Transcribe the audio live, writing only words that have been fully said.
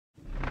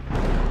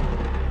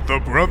The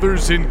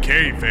Brothers in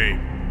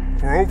Kayfabe.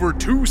 For over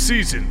 2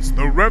 seasons,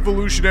 the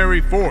revolutionary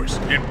force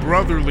in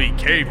brotherly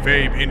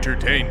kayfabe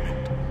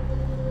entertainment.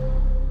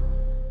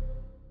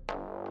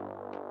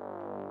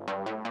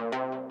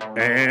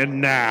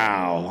 And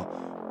now,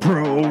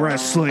 Pro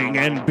Wrestling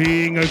and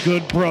Being a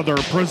Good Brother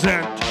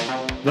present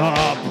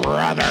The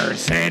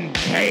Brothers in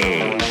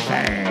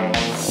Kayfabe.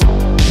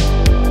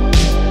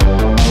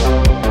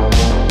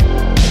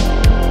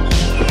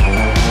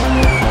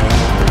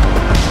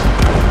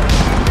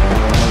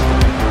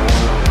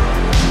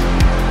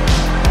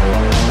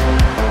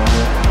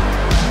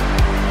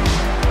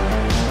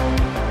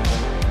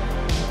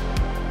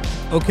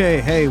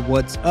 Okay, hey,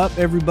 what's up,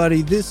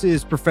 everybody? This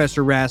is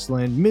Professor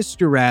Wrestling,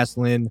 Mr.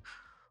 Wrestling,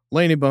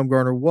 Laney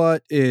Bumgarner.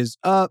 What is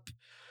up?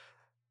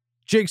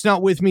 Jake's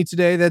not with me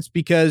today. That's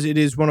because it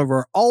is one of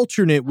our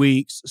alternate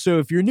weeks. So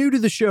if you're new to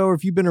the show or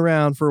if you've been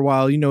around for a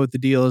while, you know what the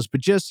deal is.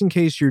 But just in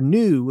case you're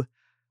new,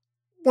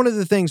 one of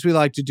the things we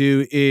like to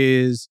do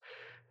is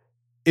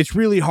it's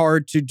really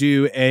hard to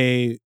do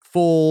a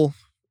full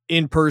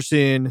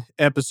in-person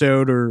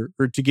episode or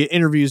to get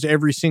interviews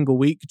every single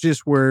week,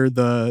 just where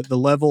the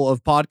level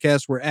of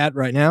podcast we're at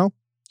right now.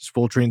 It's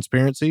full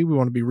transparency. We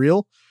want to be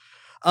real.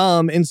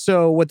 And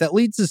so what that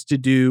leads us to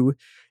do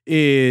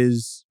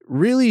is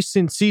really,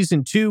 since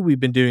season 2, we've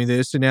been doing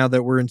this. And now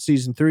that we're in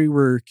season 3,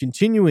 we're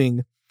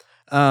continuing.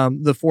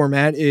 The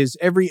format is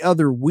every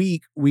other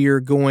week we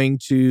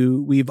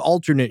have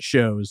alternate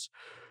shows.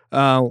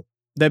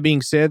 That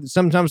being said,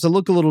 sometimes they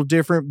look a little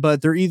different,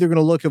 but they're either going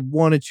to look at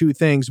one of two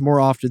things more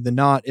often than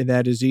not, and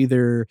that is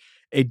either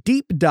a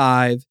deep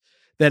dive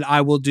that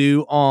I will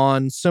do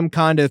on some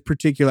kind of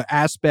particular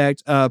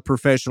aspect of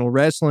professional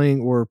wrestling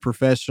or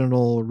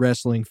professional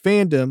wrestling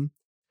fandom,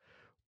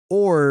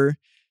 or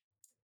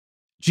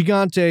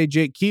Gigante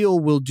Jake Keel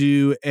will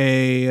do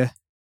a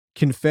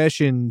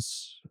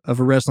confessions of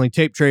a wrestling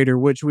tape trader,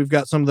 which we've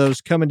got some of those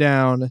coming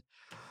down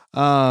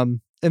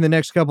in the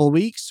next couple of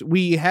weeks.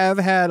 We have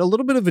had a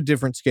little bit of a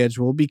different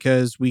schedule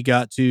because we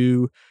got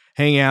to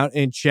hang out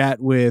and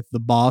chat with the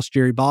boss,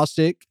 Jerry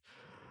Bostic,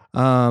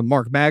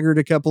 Mark Maggard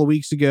a couple of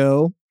weeks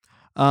ago.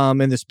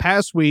 And this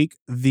past week,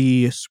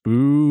 the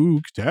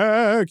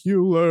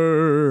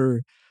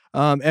spooktacular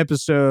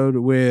episode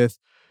with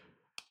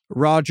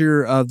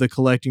Roger of the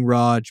Collecting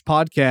Raj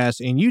podcast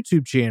and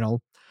YouTube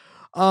channel.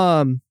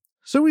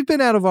 So we've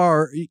been out of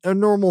our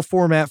normal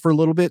format for a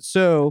little bit.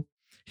 So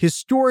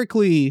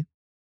historically,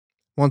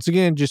 once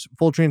again, just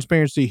full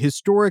transparency,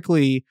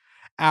 historically,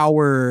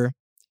 our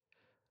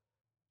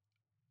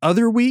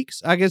other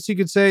weeks, I guess you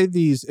could say, I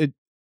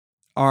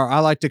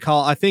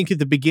think at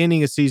the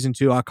beginning of season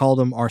 2, I called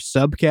them our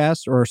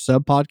subcast or our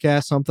sub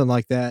podcast, something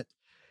like that.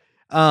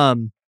 But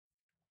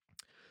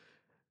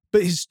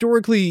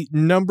historically,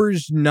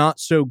 numbers not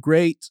so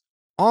great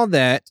on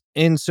that.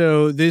 And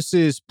so this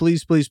is,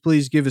 please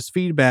give us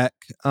feedback,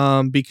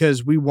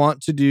 because we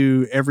want to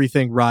do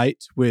everything right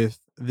with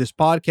this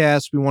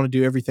podcast. We want to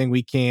do everything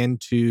we can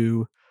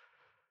to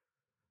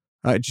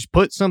just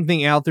put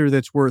something out there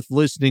that's worth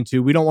listening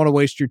to. We don't want to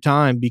waste your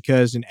time,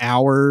 because an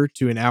hour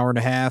to an hour and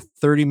a half,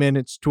 30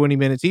 minutes, 20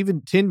 minutes,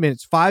 even 10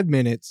 minutes, 5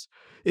 minutes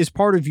is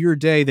part of your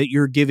day that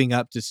you're giving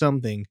up to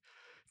something.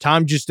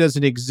 Time just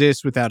doesn't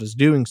exist without us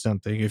doing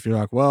something. If you're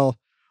like, well,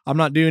 I'm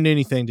not doing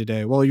anything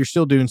today. Well, you're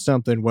still doing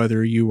something,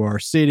 whether you are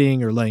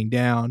sitting or laying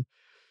down,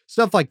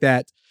 stuff like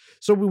that.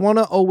 So we want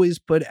to always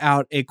put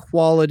out a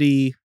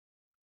quality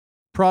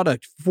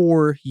product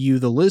for you,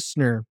 the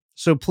listener.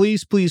 So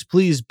please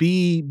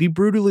be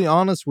brutally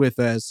honest with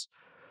us.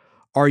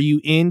 Are you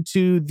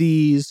into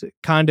these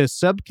kind of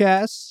sub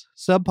podcasts,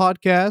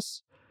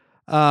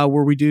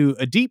 where we do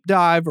a deep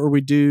dive, or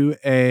we do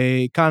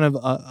a kind of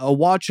a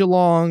watch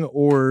along,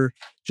 or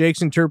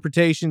Jake's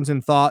interpretations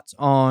and thoughts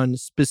on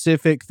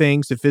specific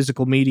things the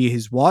physical media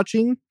is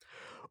watching?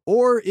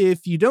 Or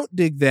if you don't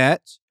dig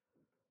that,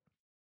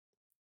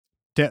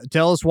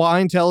 tell us why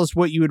and tell us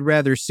what you would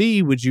rather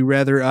see. Would you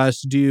rather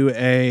us do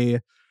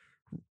every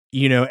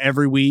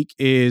week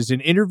is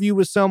an interview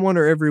with someone,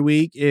 or every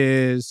week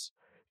is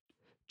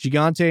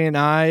Gigante and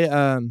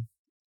I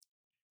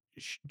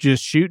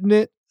just shooting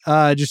it?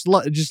 Just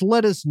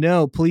let us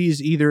know,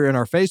 please, either in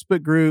our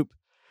Facebook group,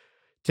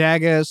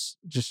 tag us,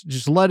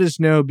 just let us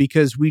know,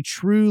 because we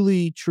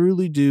truly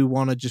do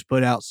want to just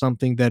put out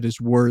something that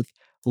is worth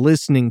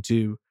listening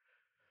to.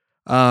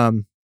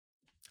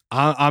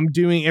 I'm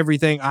doing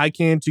everything I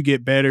can to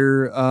get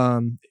better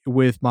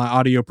with my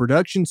audio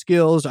production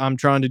skills. I'm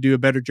trying to do a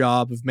better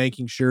job of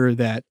making sure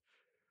that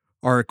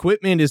our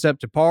equipment is up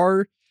to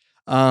par,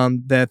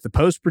 that the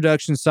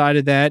post-production side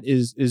of that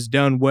is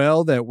done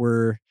well, that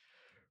we're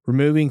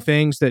removing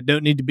things that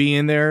don't need to be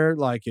in there,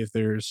 like if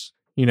there's,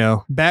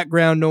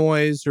 background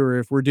noise, or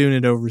if we're doing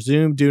it over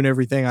Zoom, doing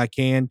everything I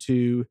can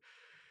to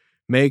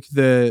make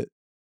the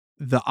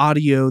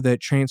audio that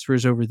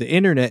transfers over the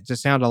internet to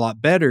sound a lot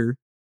better.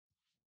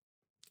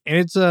 And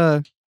it's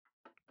a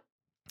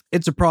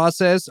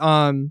process.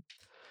 I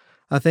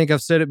think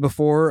I've said it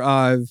before.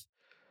 I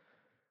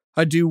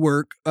do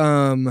work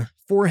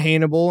for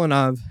Hannibal, and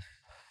I've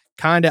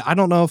kind of, I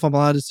don't know if I'm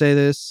allowed to say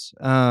this,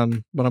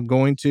 but I'm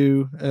going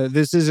to.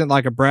 This isn't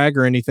like a brag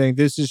or anything.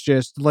 This is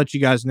just to let you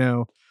guys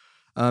know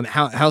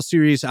how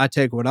serious I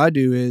take what I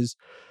do. Is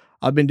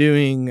I've been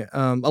doing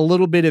a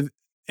little bit of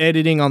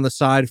editing on the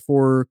side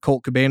for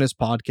Colt Cabana's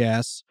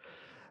podcasts.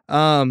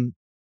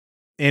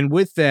 And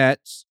with that,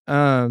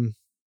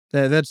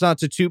 that's not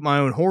to toot my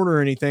own horn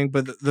or anything,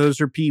 but those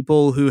are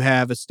people who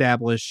have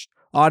established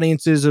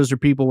audiences. Those are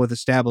people with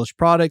established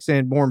products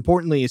and, more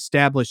importantly,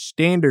 established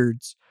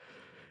standards.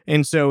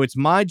 And so it's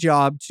my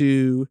job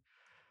to,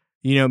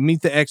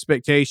 meet the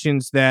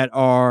expectations that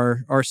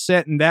are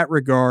set in that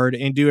regard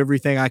and do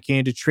everything I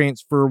can to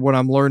transfer what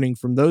I'm learning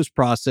from those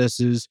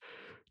processes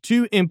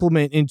to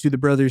implement into the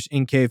Brothers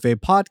in Kayfabe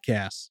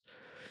podcast.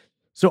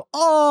 So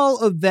all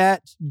of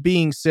that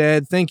being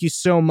said, thank you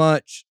so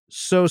much,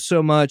 so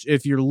much.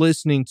 If you're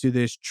listening to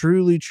this,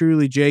 truly,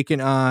 Jake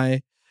and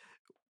I,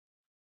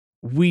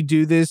 we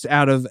do this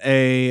out of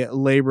a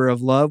labor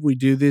of love. We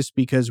do this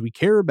because we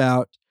care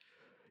about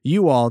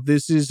you all.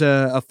 This is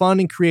a fun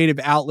and creative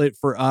outlet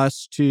for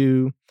us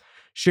to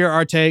share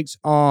our takes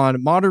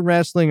on modern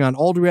wrestling, on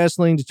old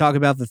wrestling, to talk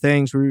about the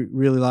things we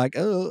really like.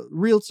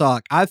 Real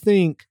talk. I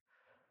think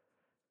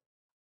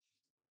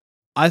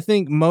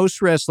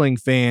most wrestling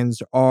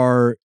fans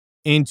are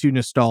into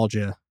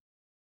nostalgia.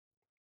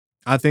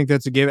 I think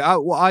that's a given.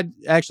 I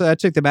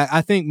take that back.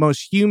 I think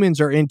most humans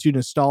are into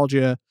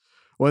nostalgia,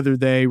 whether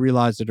they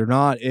realize it or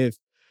not. If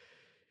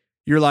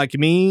you're like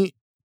me,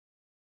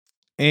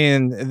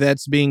 and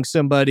that's being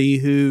somebody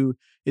who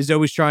is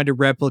always trying to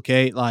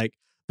replicate like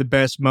the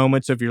best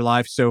moments of your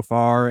life so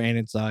far, and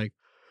it's like,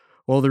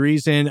 well, the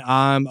reason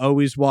I'm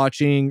always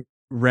watching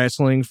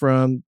wrestling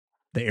from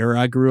the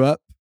era I grew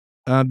up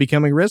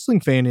becoming a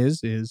wrestling fan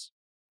is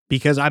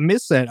because I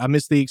miss that. I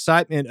miss the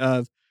excitement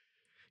of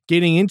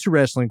getting into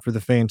wrestling for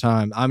the fan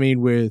time. I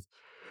mean, with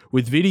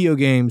video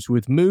games,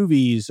 with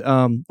movies,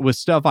 with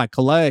stuff I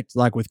collect,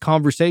 like with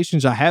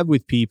conversations I have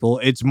with people,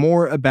 it's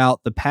more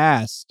about the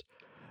past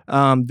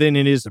than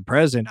it is the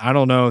present. I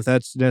don't know if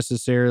that's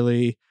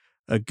necessarily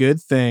a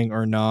good thing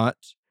or not.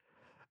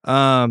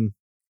 But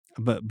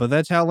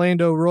that's how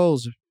Lando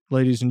rolls,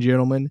 ladies and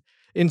gentlemen.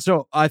 And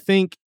so I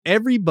think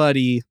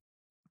everybody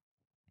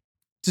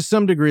to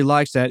some degree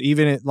likes that,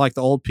 even like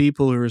the old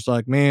people who are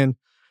like, man,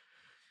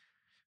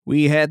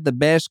 we had the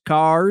best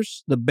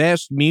cars, the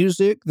best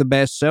music, the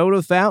best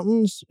soda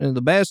fountains, and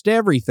the best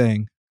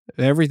everything.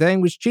 Everything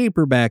was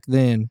cheaper back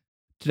then.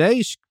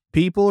 Today's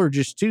people are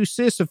just too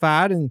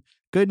sissified and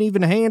couldn't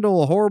even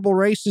handle a horrible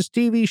racist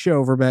TV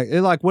show for back.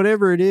 Like,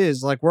 whatever it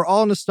is, like, we're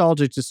all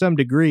nostalgic to some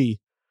degree.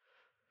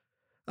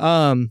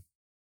 So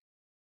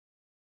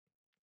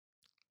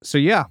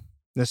yeah,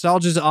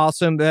 nostalgia is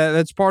awesome.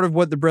 That's part of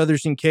what the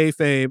Brothers in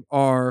Kayfabe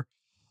are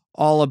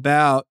all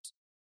about.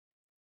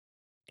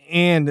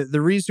 And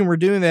the reason we're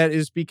doing that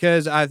is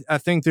because I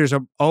think there's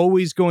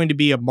always going to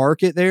be a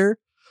market there.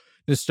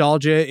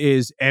 Nostalgia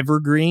is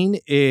evergreen.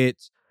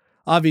 It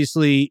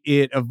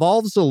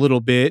evolves a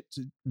little bit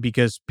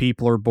because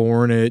people are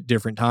born at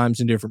different times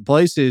in different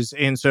places.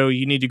 And so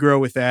you need to grow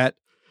with that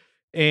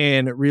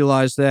and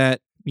realize that,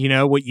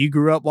 what you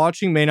grew up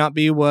watching may not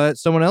be what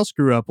someone else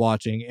grew up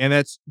watching. And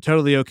that's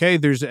totally okay.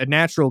 There's a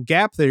natural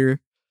gap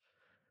there,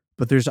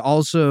 but there's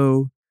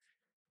also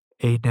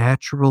a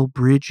natural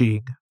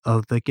bridging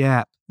of the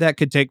gap that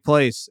could take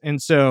place.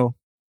 And so,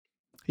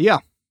 yeah,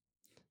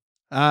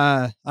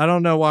 I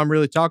don't know why I'm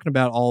really talking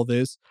about all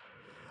this.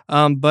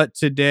 But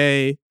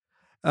today,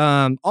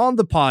 on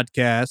the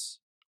podcast,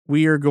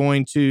 we are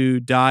going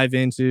to dive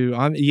into,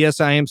 yes,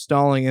 I am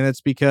stalling. And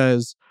that's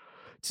because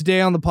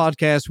today on the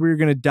podcast, we're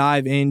going to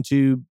dive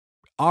into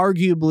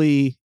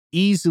arguably,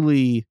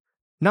 easily,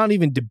 not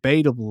even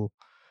debatable.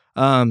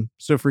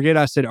 So forget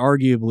I said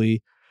arguably.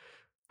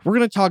 We're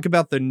going to talk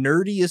about the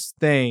nerdiest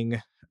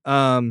thing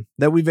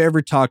that we've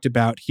ever talked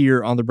about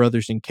here on the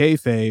Brothers in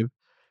Kayfabe.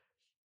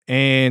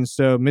 And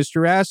so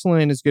Mr.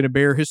 Aslan is going to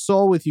bare his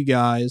soul with you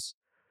guys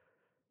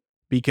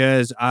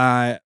because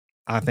I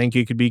think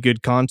it could be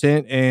good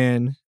content,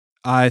 and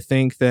I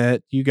think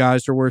that you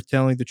guys are worth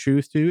telling the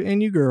truth to,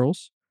 and you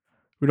girls.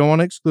 We don't want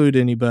to exclude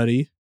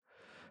anybody.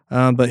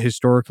 But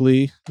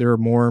historically, there are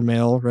more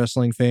male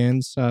wrestling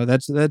fans.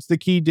 That's the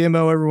key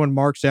demo everyone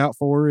marks out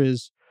for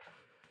is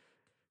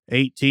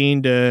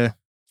 18 to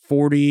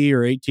 40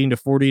 or 18 to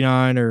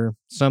 49 or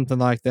something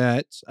like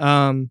that.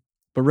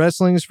 But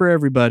wrestling is for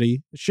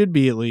everybody. It should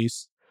be, at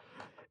least.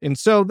 And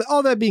so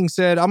all that being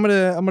said, I'm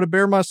going to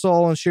bare my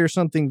soul and share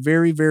something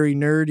very, very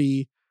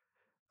nerdy.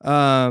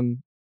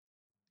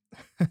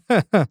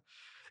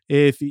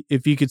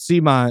 If you could see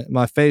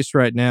my face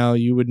right now,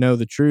 you would know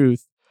the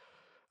truth.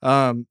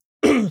 Something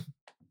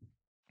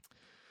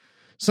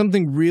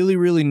really,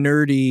 really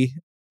nerdy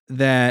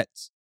that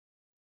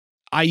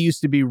I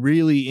used to be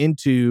really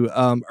into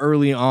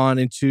early on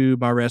into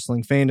my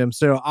wrestling fandom.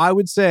 So I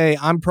would say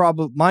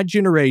my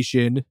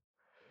generation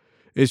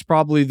is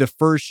probably the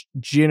first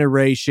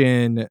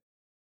generation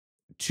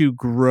to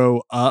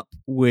grow up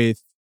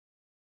with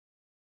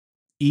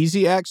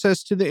easy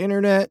access to the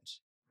internet.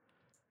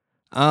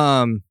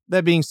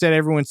 That being said,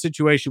 everyone's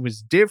situation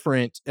was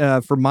different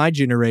for my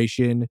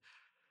generation,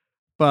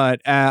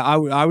 but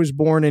I was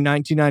born in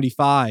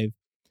 1995,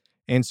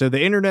 and so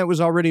the internet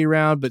was already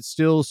around, but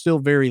still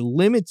very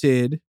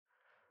limited.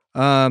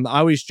 I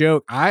always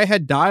joke I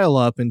had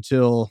dial-up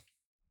until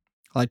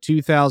like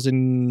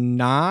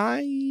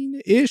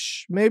 2009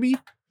 ish, maybe.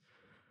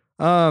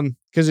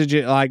 Because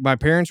like my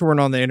parents weren't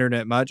on the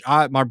internet much.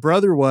 My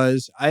brother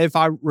was. If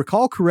I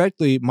recall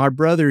correctly, my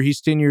brother, he's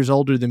 10 years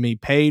older than me,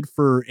 paid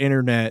for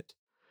internet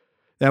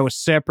that was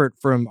separate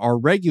from our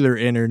regular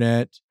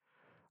internet.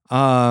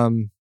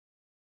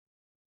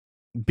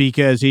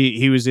 Because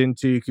he was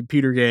into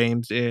computer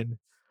games and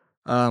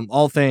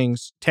all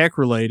things tech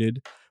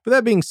related. But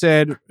that being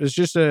said, it's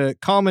just a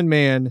common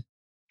man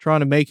trying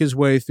to make his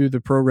way through the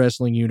pro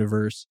wrestling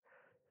universe.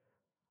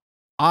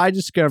 I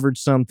discovered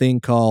something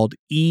called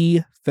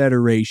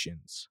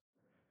e-federations.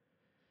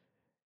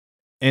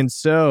 And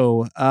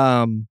so,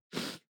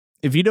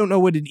 if you don't know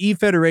what an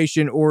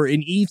e-federation or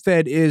an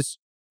e-fed is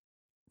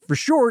for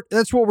short,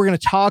 that's what we're going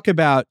to talk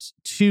about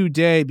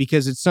today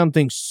because it's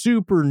something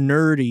super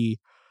nerdy.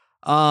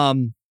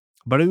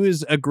 But it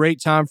was a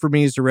great time for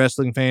me as a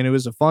wrestling fan. It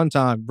was a fun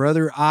time.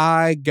 Brother,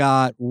 I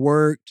got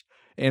worked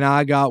and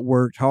I got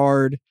worked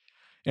hard,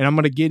 and I'm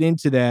going to get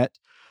into that.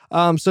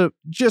 So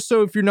just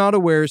so if you're not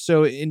aware,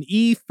 so an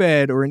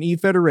e-fed or an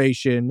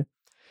e-federation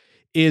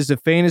is a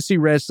fantasy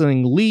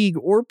wrestling league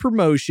or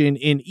promotion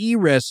in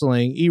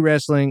e-wrestling,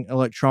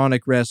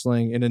 electronic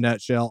wrestling in a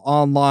nutshell,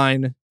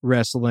 online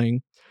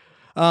wrestling,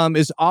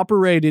 is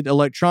operated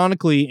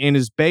electronically and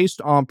is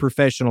based on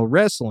professional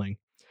wrestling.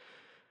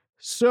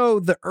 So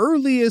the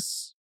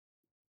earliest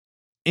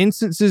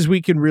instances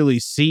we can really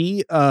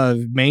see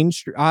of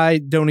mainstream, I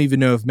don't even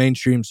know if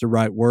mainstream's the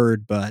right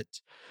word, but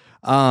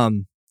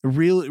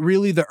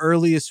really the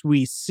earliest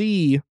we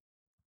see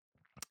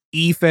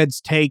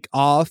e-feds take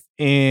off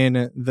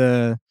in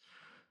the,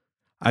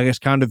 I guess,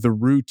 kind of the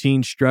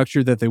routine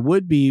structure that they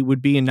would be in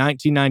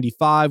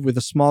 1995 with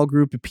a small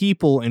group of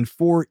people and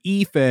 4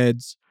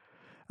 e-feds,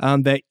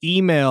 that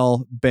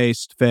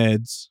email-based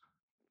feds,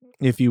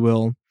 if you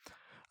will.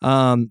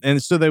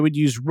 And so they would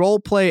use role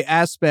play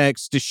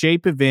aspects to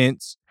shape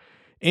events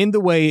in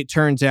the way it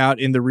turns out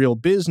in the real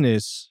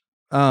business.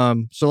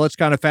 So let's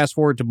kind of fast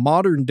forward to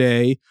modern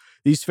day.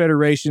 These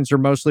federations are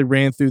mostly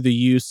ran through the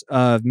use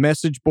of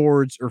message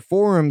boards or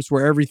forums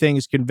where everything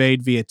is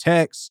conveyed via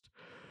text,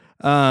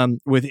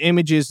 with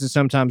images and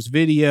sometimes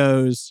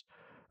videos.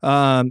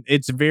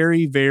 It's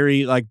very,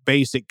 very like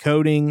basic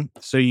coding.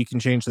 So you can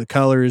change the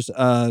colors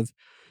of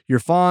your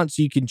fonts.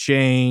 You can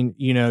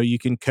you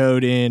can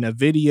code in a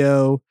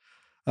video,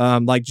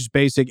 like just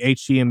basic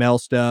HTML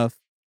stuff,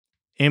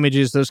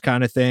 images, those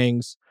kind of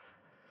things.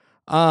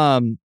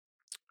 Borrowed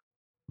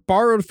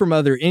from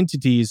other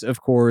entities, of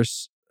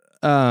course.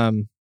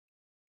 So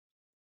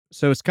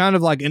it's kind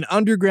of like an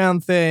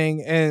underground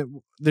thing.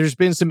 And there's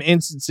been some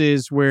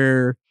instances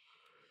where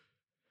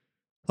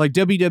like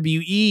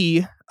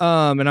WWE,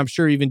 and I'm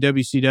sure even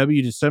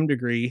WCW to some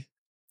degree,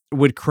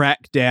 would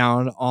crack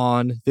down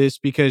on this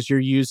because you're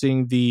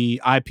using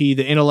the IP,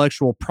 the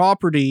intellectual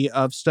property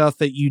of stuff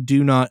that you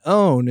do not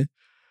own.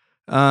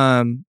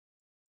 And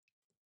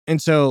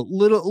so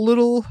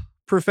little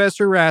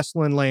Professor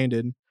Wrestling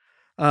landed.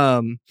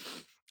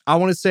 I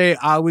want to say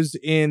I was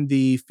in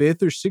the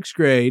 5th or 6th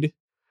grade,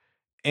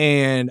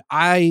 and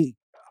I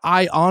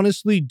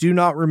honestly do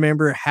not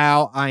remember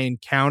how I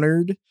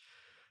encountered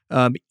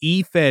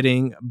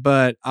e-fedding,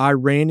 but I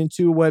ran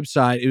into a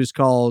website. It was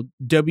called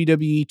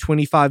WWE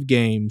 25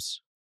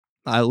 Games.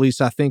 At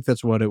least I think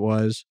that's what it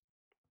was.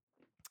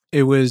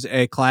 It was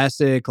a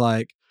classic,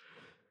 like,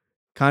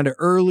 kind of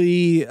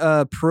early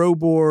pro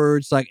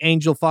boards, like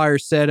Angel Fire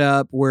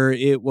setup, where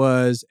it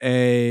was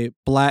a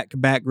black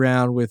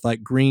background with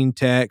like green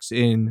text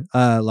in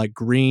like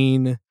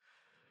green,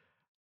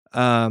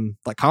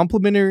 like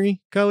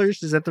complementary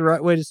colors. Is that the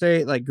right way to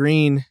say it? Like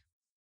green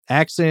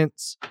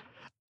accents.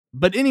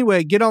 But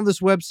anyway, get on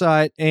this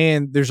website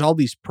and there's all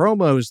these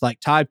promos like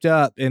typed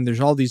up, and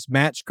there's all these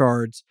match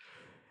cards,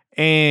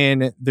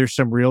 and there's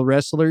some real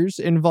wrestlers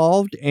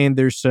involved and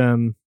there's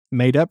some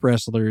made up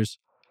wrestlers.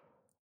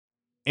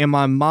 And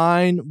my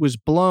mind was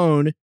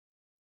blown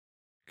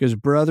because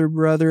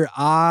brother,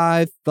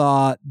 I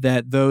thought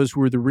that those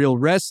were the real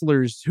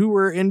wrestlers who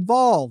were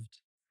involved.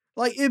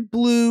 Like, it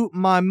blew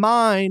my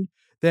mind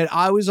that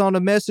I was on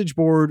a message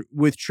board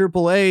with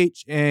Triple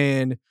H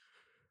and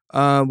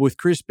with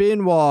Chris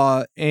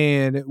Benoit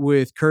and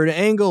with Kurt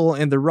Angle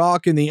and The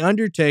Rock and The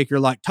Undertaker,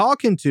 like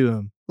talking to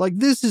him. Like,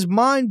 this is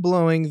mind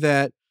blowing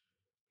that,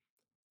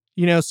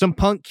 some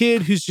punk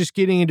kid who's just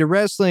getting into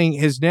wrestling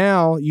has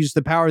now used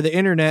the power of the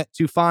internet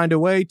to find a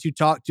way to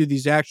talk to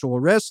these actual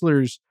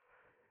wrestlers.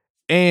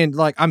 And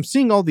like, I'm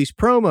seeing all these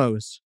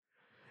promos,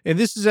 and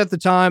this is at the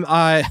time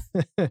I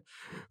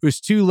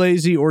was too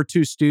lazy or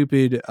too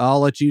stupid,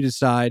 I'll let you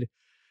decide,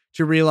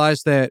 to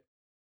realize that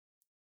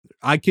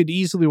I could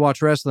easily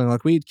watch wrestling.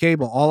 Like, we had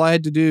cable. All I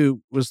had to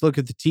do was look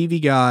at the TV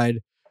guide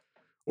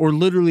or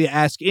literally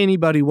ask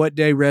anybody what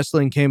day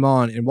wrestling came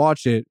on and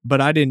watch it.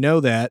 But I didn't know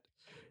that.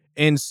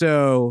 And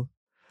so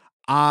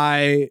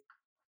I,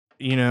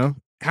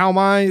 how am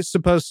I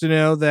supposed to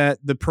know that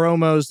the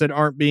promos that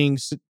aren't being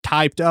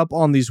typed up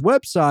on these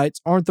websites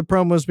aren't the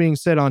promos being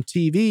said on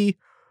TV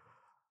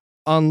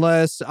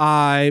unless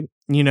I,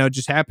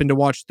 just happen to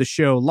watch the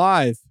show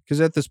live?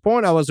 Because at this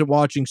point, I wasn't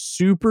watching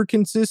super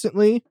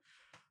consistently.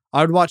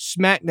 I would watch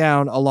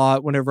SmackDown a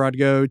lot whenever I'd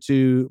go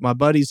to my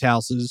buddies'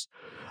 houses.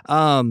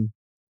 But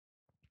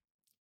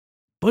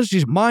it's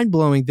just mind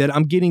blowing that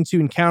I'm getting to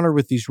encounter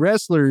with these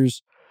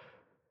wrestlers.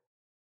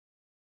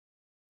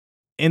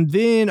 And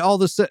then all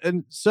of a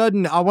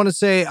sudden, I want to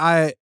say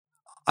I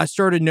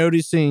started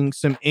noticing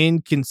some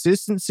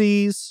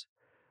inconsistencies.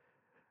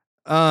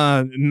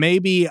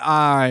 Maybe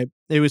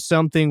it was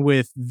something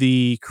with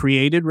the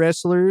created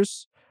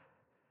wrestlers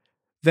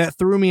that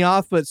threw me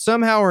off, but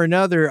somehow or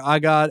another, I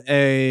got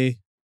a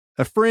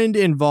friend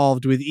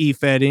involved with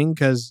e-fedding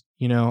because,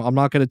 I'm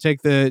not going to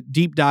take the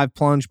deep dive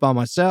plunge by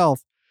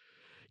myself.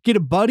 Get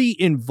a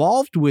buddy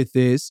involved with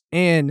this,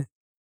 and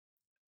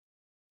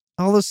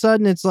all of a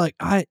sudden it's like,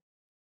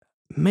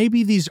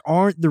 maybe these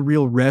aren't the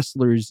real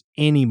wrestlers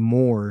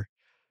anymore.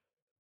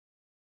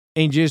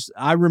 And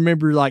I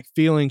remember like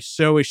feeling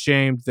so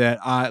ashamed that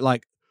I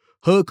like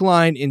hook,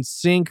 line, and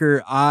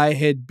sinker, I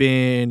had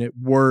been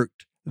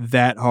worked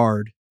that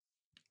hard.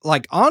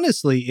 Like,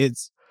 honestly,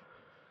 it's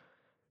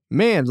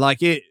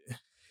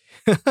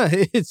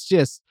it's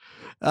just,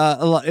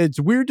 it's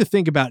weird to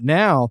think about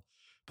now,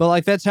 but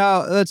like, that's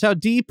how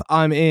deep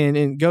I'm in.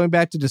 And going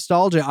back to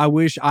nostalgia, I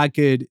wish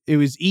it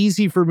was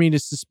easy for me to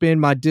suspend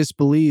my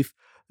disbelief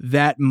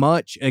that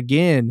much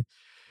again.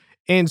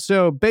 And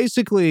so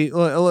basically,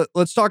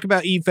 let's talk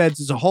about eFeds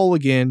as a whole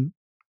again.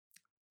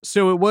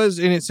 So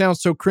it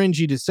sounds so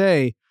cringy to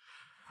say,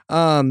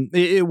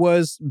 it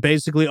was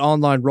basically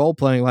online role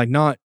playing, like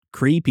not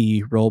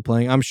creepy role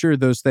playing. I'm sure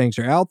those things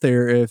are out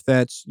there if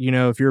that's,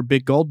 if you're a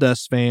big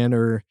Goldust fan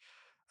or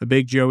a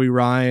big Joey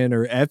Ryan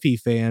or Effie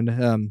fan,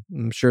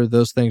 I'm sure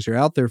those things are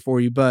out there for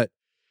you. But,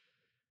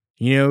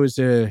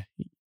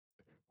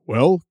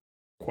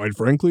 quite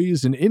frankly,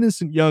 as an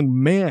innocent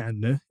young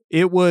man,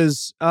 it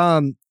was,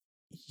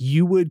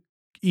 you would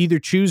either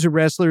choose a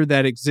wrestler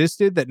that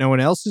existed that no one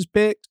else has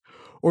picked,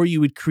 or you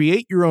would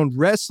create your own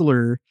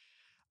wrestler,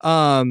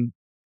 and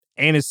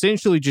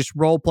essentially just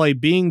role play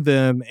being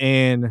them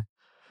and,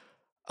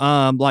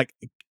 like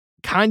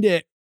kind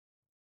of,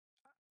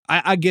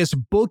 I guess,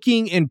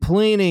 booking and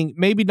planning,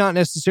 maybe not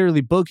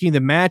necessarily booking the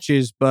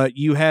matches, but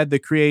you had the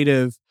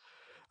creative,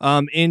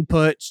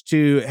 inputs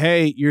to,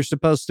 hey, you're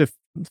supposed to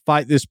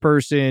fight this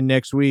person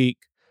next week.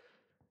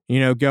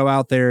 Go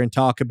out there and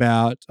talk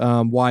about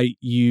why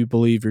you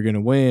believe you're going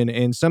to win.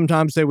 And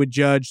sometimes they would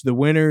judge the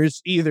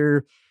winners,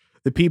 either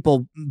the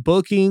people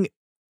booking,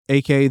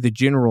 aka the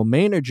general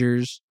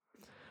managers,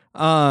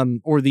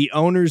 or the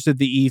owners of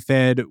the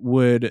eFed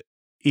would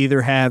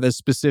either have a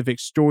specific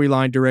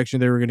storyline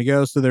direction they were going to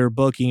go, so they were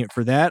booking it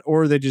for that,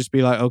 or they'd just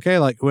be like, okay,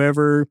 like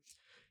whoever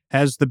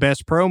has the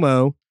best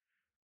promo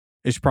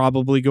is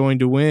probably going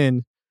to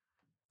win.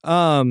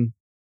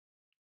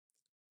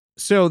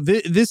 So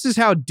this is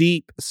how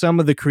deep some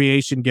of the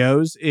creation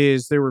goes,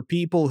 is there were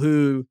people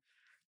who,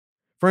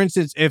 for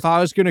instance, if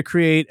I was going to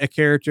create a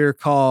character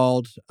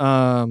called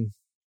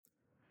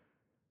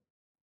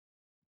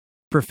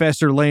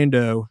Professor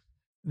Lando,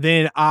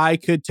 then I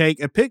could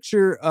take a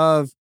picture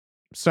of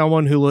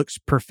someone who looks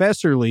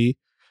professorly,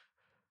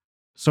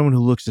 someone who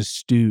looks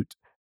astute,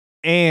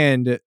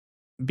 and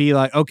be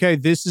like, okay,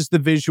 this is the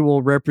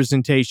visual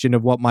representation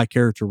of what my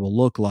character will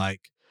look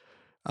like.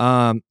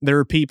 There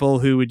are people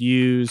who would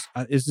use,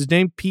 is his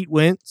name Pete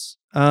Wentz?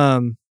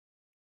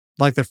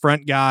 Like the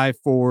front guy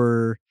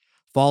for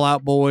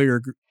Fallout Boy,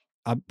 or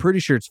I'm pretty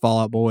sure it's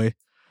Fallout Boy.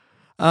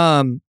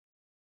 Or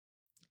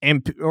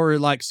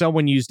like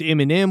someone used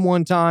Eminem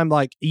one time,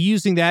 like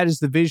using that as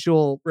the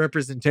visual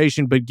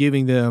representation, but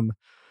giving them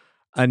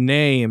a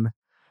name.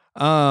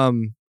 I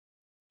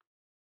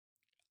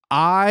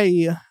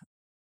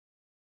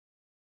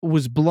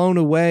was blown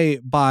away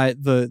by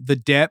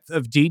the depth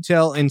of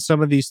detail in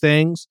some of these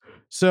things.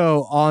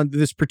 So on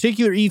this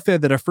particular eFed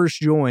that I first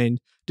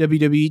joined,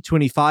 WWE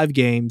 25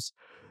 games,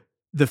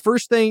 the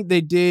first thing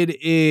they did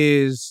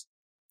is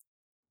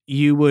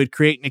you would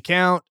create an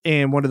account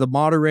and one of the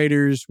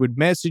moderators would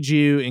message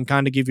you and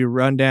kind of give you a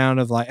rundown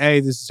of like, hey,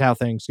 this is how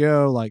things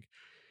go. Like,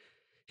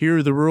 here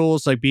are the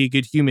rules, like be a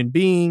good human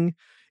being.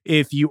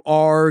 If you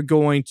are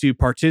going to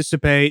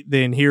participate,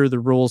 then here are the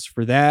rules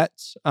for that.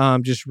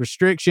 Just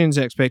restrictions,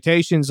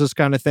 expectations, those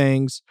kind of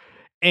things.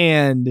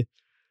 And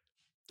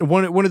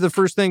one of the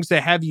first things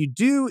they have you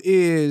do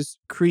is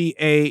but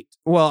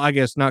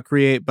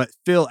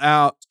fill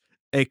out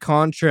a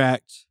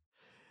contract.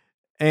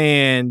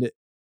 And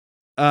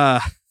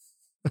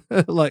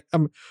like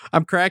I'm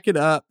cracking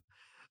up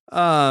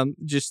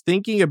just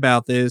thinking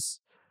about this,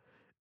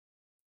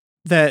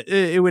 that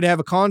it would have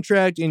a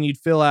contract and you'd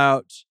fill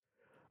out,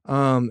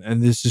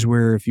 and this is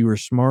where if you were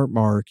smart,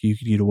 Mark, you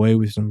could get away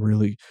with some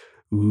really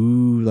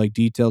like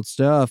detailed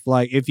stuff.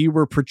 Like if you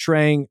were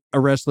portraying a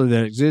wrestler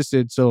that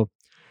existed. So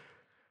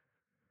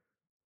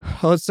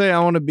let's say I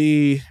want to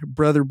be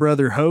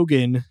Brother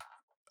Hogan.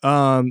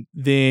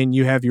 Then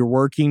you have your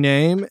working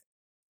name,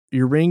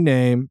 your ring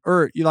name,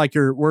 or you like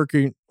your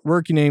working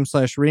name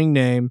 / ring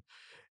name.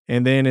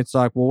 And then it's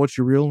like, well, what's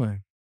your real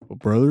name? Well,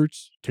 brother,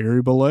 it's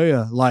Terry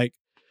Bollea. Like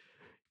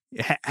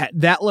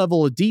that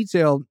level of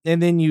detail.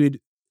 And then you'd,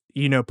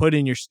 put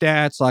in your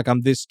stats, like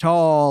I'm this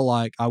tall,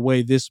 like I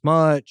weigh this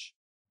much.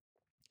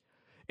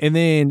 And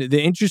then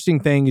the interesting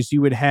thing is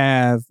you would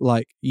have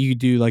like, you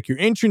do like your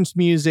entrance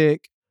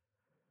music.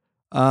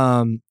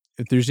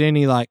 If there's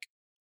any like,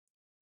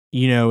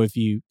 if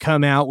you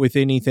come out with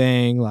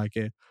anything like,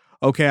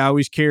 okay, I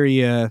always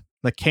carry a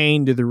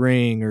cane to the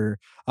ring, or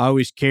I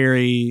always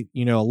carry,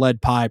 a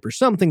lead pipe or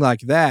something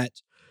like that.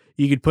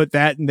 You could put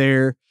that in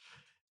there.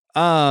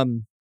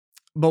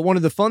 But one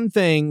of the fun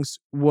things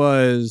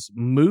was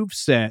move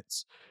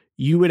sets.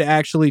 You would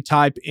actually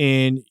type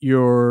in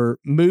your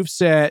move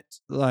set,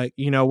 like,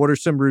 what are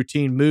some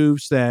routine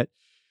moves that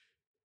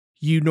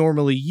you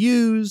normally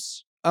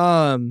use?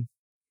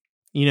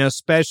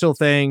 Special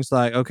things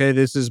like, okay,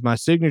 this is my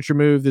signature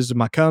move, this is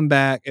my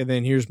comeback, and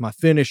then here's my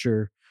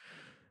finisher.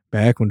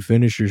 Back when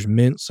finishers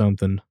meant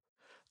something.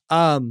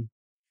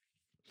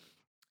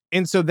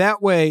 And so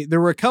that way,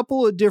 there were a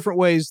couple of different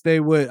ways they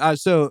would.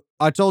 So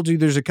I told you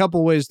there's a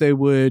couple ways they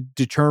would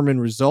determine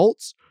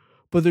results,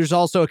 but there's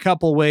also a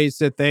couple ways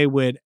that they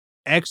would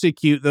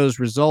execute those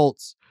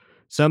results.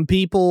 Some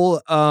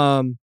people,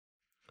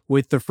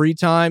 with the free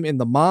time in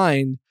the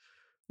mind,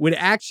 would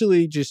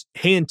actually just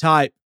hand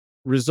type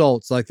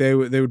results. Like they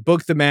would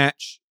book the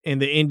match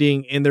and the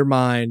ending in their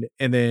mind,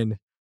 and then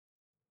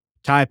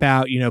type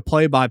out,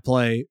 play by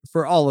play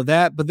for all of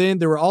that. But then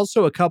there were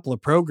also a couple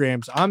of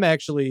programs. I'm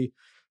actually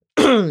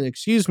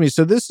excuse me.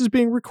 So this is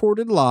being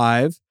recorded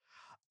live.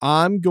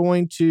 I'm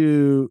going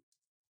to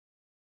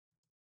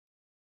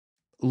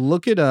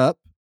look it up.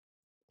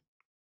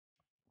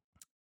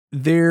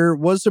 There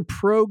was a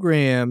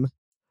program.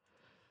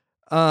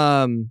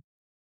 Oh,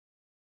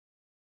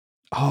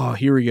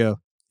 here we go.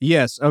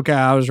 Yes. Okay.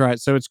 I was right.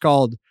 So it's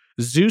called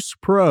Zeus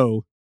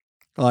Pro,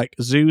 like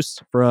Zeus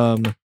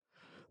from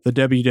the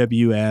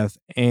WWF,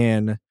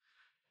 and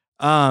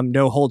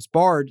No Holds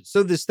Barred.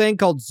 So this thing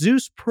called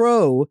Zeus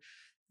Pro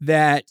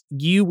that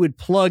you would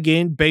plug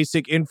in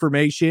basic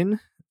information.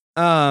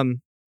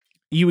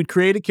 You would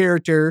create a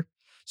character.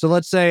 So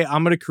let's say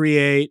I'm going to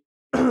create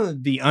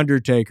The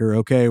Undertaker.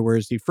 Okay, where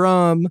is he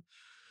from?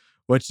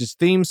 What's his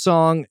theme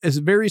song? It's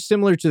very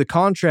similar to the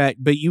contract,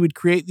 but you would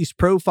create these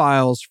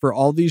profiles for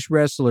all these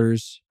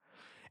wrestlers.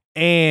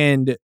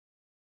 And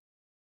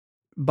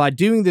by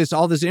doing this,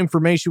 all this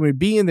information would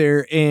be in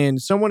there,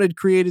 and someone had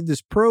created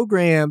this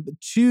program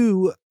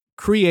to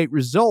create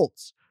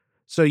results.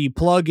 So you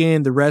plug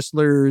in the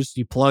wrestlers,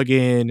 you plug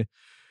in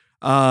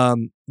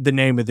the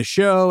name of the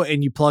show,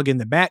 and you plug in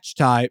the match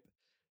type,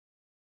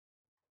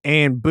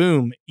 and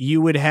boom,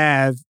 you would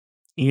have,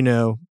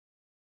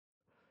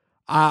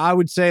 I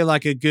would say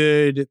like a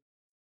good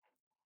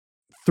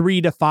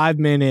 3 to 5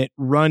 minute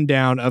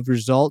rundown of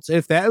results.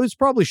 If that, it was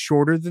probably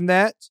shorter than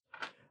that.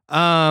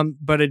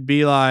 But it'd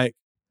be like,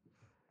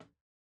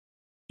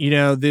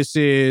 this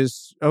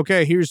is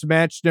okay. Here's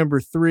match number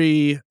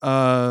 3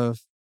 of,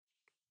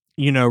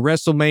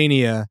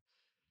 WrestleMania.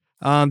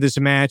 This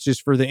match is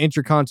for the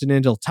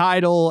Intercontinental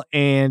title,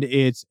 and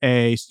it's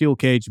a steel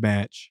cage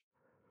match.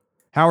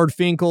 Howard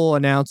Finkel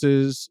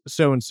announces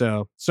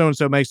so-and-so.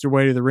 So-and-so makes their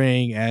way to the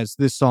ring as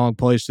this song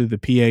plays through the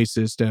PA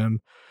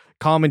system.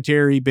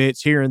 Commentary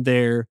bits here and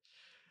there.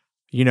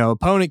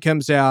 Opponent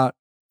comes out.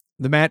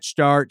 The match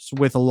starts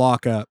with a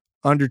lockup.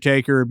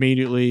 Undertaker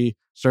immediately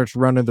starts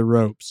running the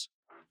ropes.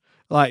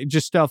 Like,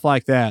 just stuff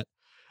like that.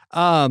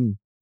 And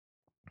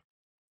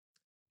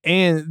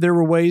there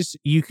were ways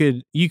you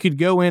could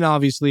go in,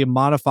 obviously, and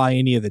modify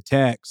any of the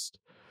text.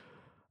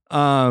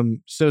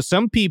 So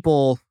some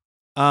people,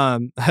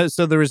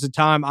 so there was a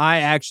time I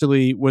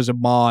actually was a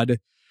mod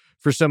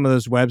for some of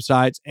those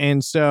websites.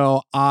 And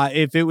so,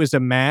 if it was a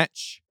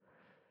match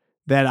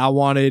that I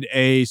wanted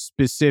a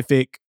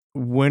specific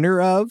winner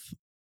of,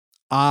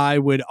 I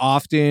would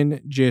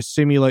often just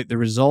simulate the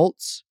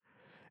results.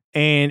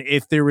 And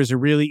if there was a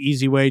really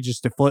easy way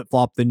just to flip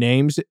flop the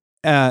names,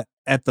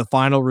 at the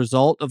final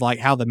result of like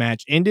how the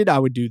match ended, I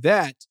would do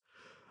that.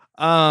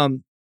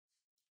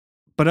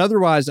 But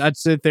otherwise, I'd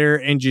sit there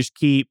and just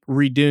keep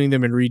redoing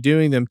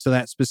them till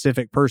that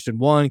specific person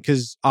won,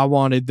 because I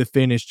wanted the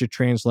finish to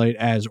translate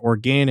as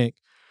organic,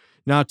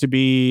 not to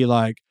be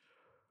like,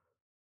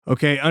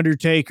 okay,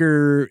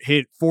 Undertaker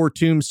hit 4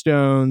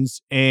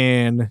 tombstones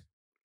and,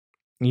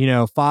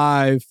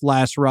 5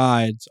 last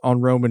rides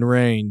on Roman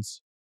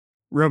Reigns.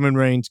 Roman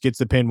Reigns gets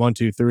the pin 1,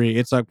 2, 3.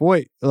 It's like,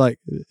 wait, like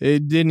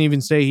it didn't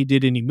even say he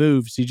did any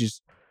moves. The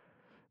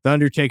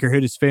Undertaker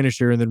hit his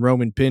finisher and then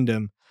Roman pinned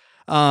him.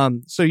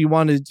 So you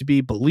wanted it to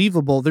be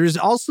believable. There's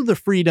also the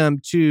freedom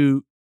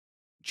to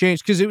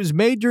change, because it was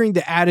made during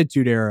the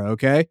Attitude Era.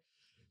 Okay.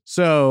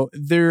 So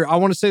I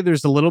want to say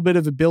there's a little bit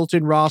of a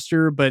built-in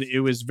roster, but it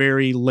was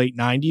very late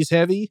 90s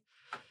heavy.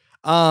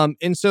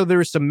 And so there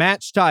were some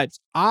match types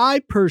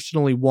I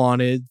personally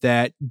wanted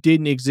that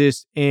didn't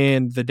exist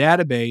in the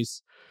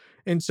database.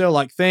 And so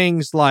like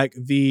things like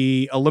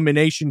the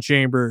Elimination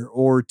Chamber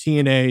or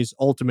TNA's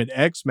Ultimate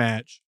X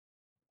match,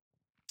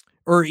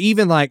 or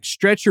even like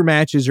stretcher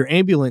matches or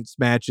ambulance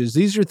matches.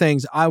 These are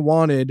things I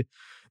wanted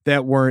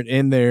that weren't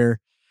in there.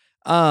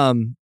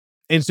 And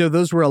so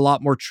those were a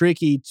lot more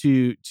tricky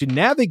to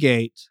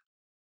navigate.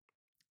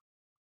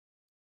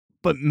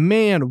 But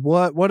man,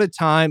 what a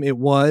time it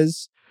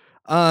was.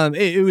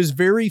 It was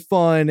very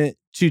fun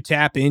to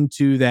tap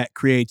into that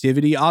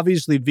creativity.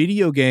 Obviously,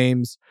 video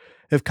games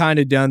have kind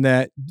of done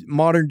that.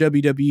 Modern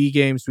WWE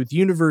games with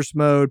universe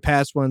mode,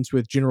 past ones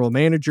with general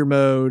manager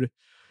mode.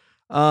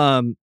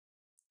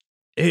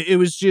 It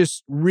was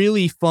just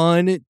really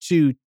fun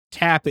to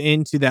tap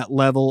into that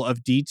level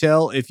of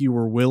detail if you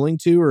were willing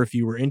to, or if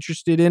you were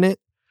interested in it.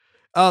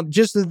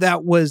 Just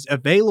that was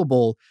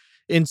available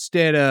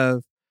instead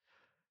of,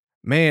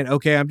 man,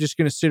 okay, I'm just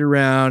going to sit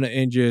around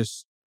and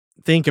just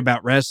think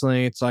about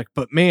wrestling. It's like,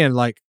 but man,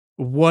 like,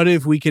 what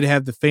if we could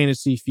have the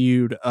fantasy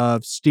feud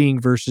of Sting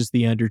versus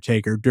The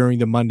Undertaker during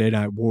the Monday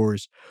Night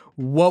Wars?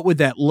 What would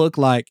that look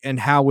like,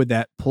 and how would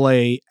that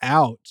play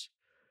out?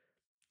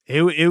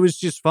 It was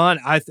just fun.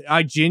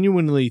 I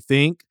genuinely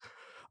think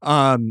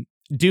doing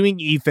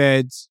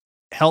eFeds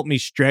helped me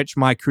stretch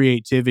my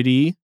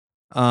creativity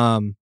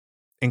and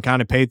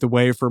kind of paved the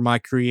way for my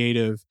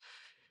creative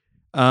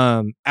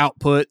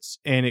outputs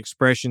and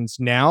expressions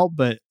now.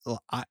 But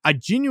I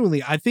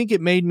genuinely, I think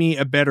it made me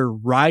a better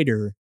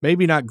writer.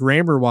 Maybe not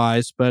grammar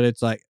wise, but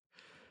it's like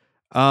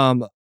I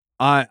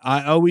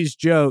always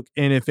joke,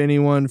 and if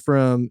anyone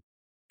from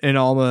an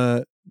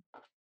alma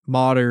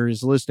mater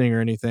is listening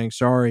or anything,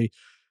 sorry.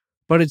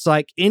 But it's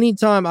like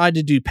anytime I had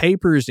to do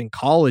papers in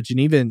college and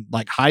even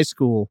like high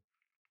school,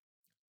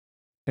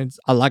 and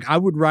like I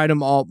would write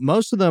them all.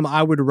 Most of them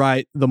I would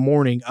write the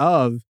morning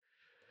of,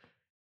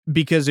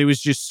 because it was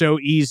just so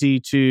easy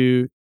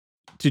to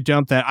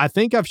dump that. I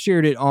think I've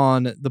shared it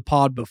on the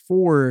pod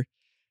before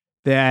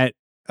that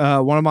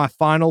one of my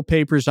final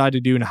papers I had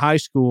to do in high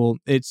school,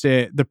 it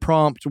said the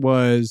prompt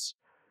was,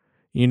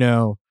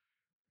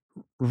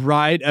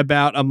 write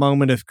about a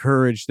moment of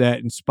courage that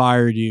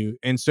inspired you.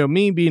 And so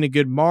me being a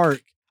good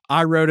mark,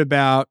 I wrote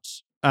about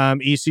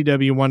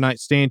ECW One Night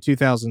Stand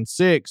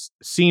 2006,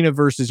 Cena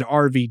versus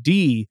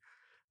RVD,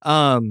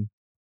 and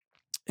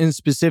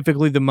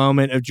specifically the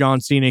moment of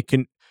John Cena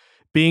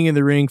being in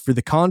the ring for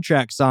the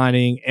contract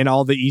signing, and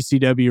all the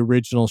ECW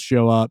originals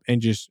show up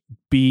and just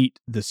beat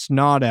the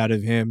snot out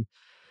of him.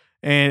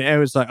 And it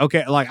was like,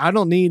 okay, like I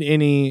don't need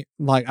any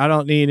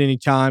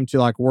time to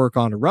like work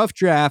on a rough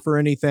draft or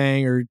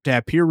anything, or to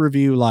have peer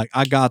review. Like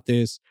I got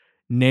this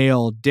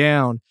nailed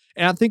down.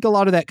 And I think a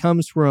lot of that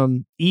comes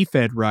from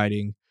eFed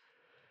writing.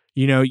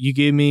 You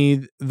give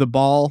me the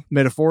ball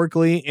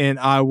metaphorically and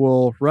I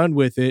will run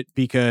with it,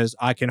 because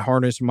I can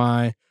harness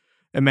my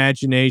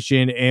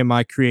imagination and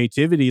my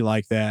creativity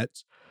like that.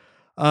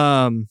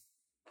 I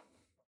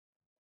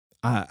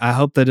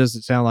hope that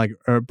doesn't sound like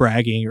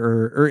bragging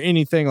or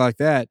anything like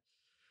that.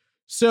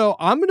 So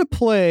I'm going to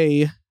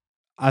play,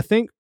 I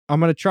think I'm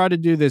going to try to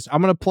do this.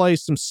 I'm going to play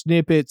some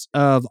snippets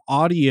of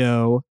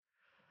audio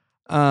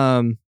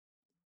of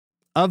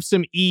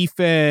some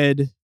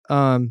eFed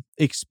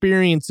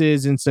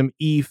experiences and some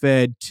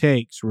eFed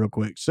takes real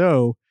quick.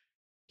 So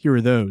here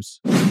are those.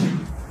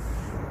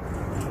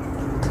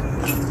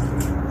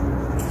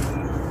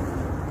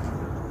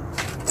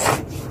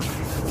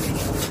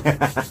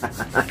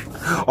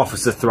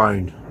 Officer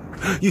Throne,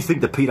 you think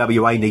the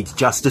PWA needs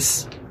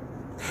justice?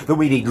 That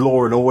we need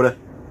law and order?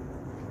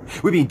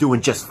 We've been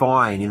doing just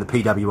fine in the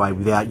PWA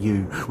without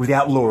you,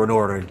 without law and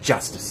order and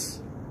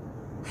justice.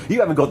 You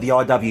haven't got the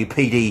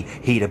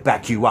IWPD here to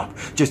back you up,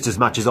 just as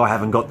much as I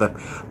haven't got the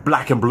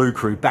black and blue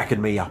crew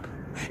backing me up.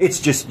 It's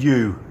just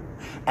you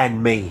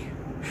and me.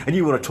 And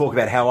you want to talk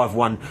about how I've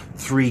won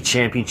 3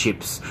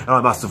 championships and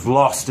I must have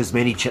lost as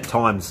many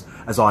times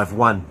as I've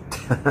won.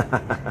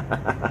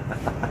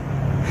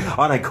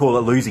 I don't call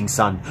it losing,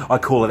 son. I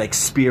call it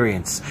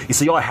experience. You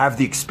see, I have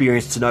the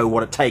experience to know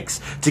what it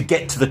takes to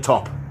get to the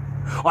top.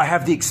 I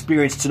have the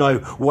experience to know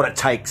what it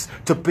takes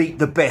to beat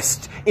the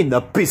best in the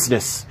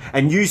business.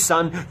 And you,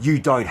 son, you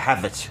don't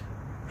have it.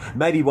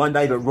 Maybe one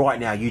day, but right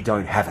now you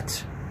don't have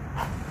it.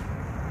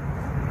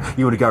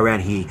 You want to go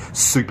around here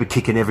super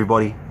kicking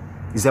everybody?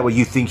 Is that what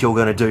you think you're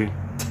going to do?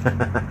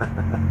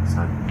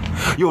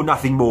 Son, you're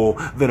nothing more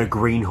than a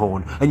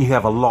greenhorn, and you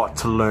have a lot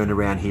to learn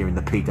around here in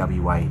the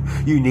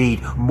PWA. You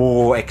need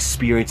more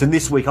experience, and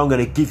this week I'm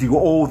going to give you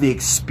all the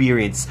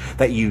experience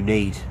that you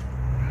need.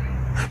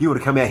 You want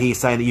to come out here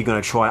saying that you're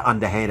going to try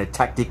underhanded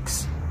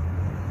tactics?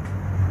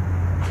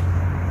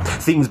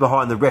 Things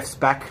behind the ref's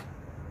back?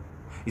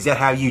 Is that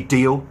how you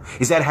deal?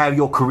 Is that how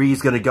your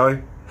career's going to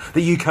go?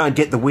 That you can't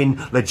get the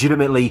win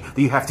legitimately, that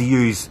you have to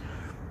use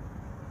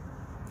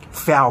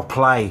foul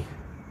play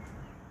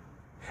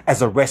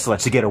as a wrestler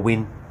to get a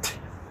win?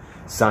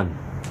 Son,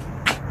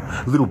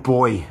 little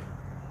boy,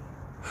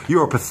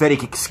 you're a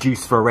pathetic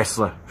excuse for a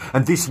wrestler.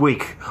 And this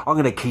week, I'm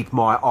going to keep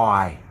my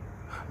eye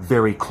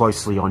very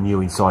closely on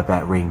you inside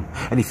that ring.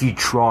 And if you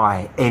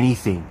try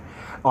anything,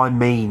 I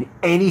mean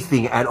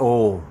anything at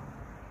all,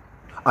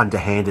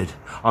 underhanded,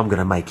 I'm going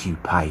to make you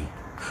pay.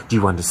 Do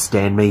you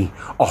understand me,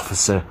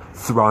 Officer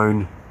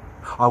Throne?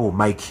 I will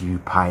make you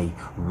pay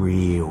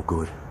real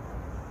good.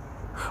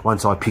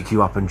 Once I pick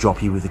you up and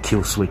drop you with a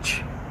kill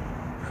switch,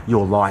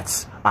 your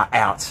lights are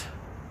out.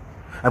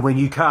 And when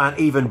you can't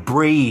even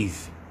breathe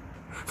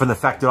from the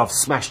fact that I've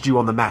smashed you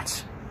on the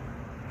mat,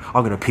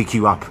 I'm going to pick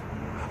you up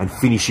and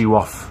finish you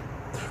off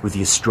with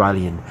the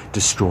Australian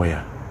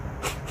Destroyer.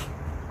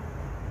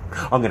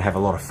 I'm going to have a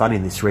lot of fun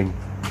in this ring.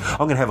 I'm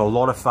going to have a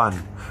lot of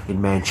fun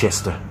in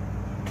Manchester,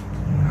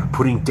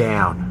 putting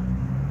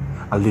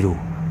down a little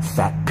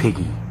fat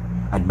piggy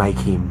and make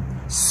him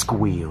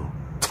squeal.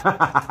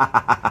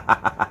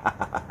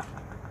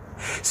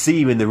 See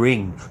you in the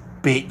ring,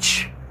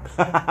 bitch.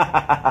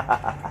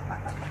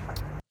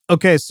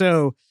 Okay,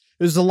 so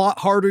it was a lot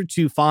harder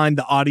to find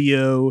the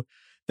audio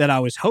that I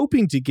was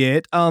hoping to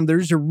get.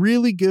 There's a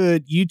really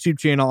good YouTube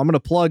channel. I'm going to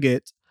plug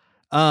it.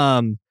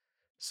 Some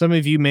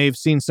of you may have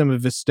seen some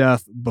of his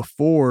stuff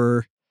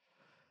before.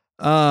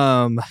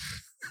 Oh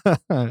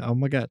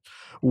my God.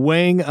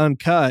 Wang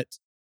Uncut.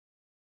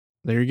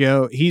 There you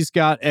go. He's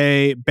got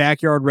a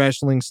backyard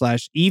wrestling /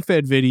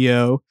 EFED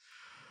video.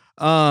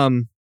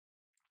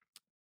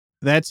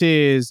 That's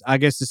his, I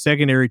guess, the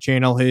secondary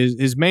channel.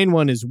 His main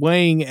one is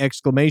Wang !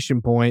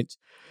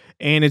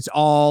 And it's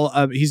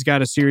all, he's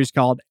got a series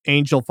called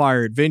Angel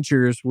Fire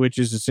Adventures, which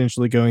is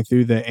essentially going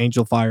through the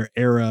Angel Fire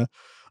era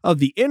of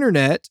the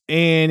internet.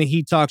 And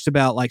he talks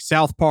about like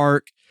South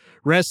Park,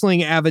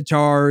 wrestling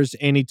avatars,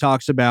 and he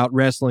talks about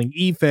wrestling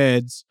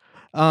EFEDs.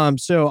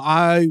 So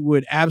I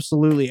would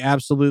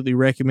absolutely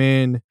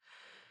recommend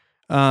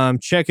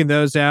checking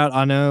those out.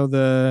 I know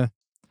the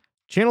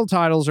channel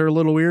titles are a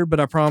little weird,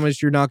 but I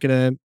promise you're not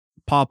going to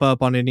pop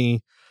up on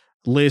any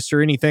lists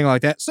or anything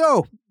like that.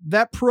 So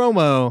that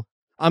promo,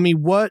 I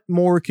mean, what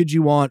more could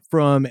you want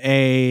from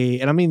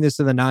and I mean this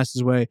in the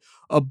nicest way,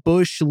 a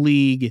Bush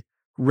League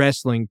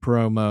wrestling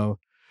promo?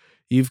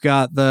 You've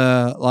got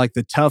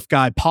the tough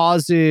guy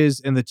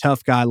pauses and the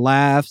tough guy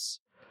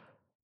laughs.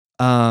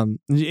 In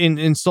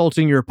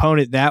insulting your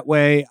opponent that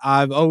way,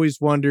 I've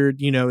always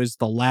wondered, is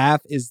the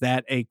laugh, is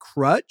that a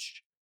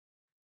crutch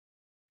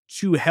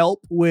to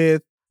help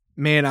with,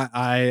 man,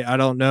 I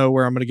don't know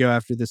where I'm going to go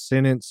after this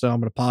sentence, so I'm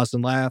going to pause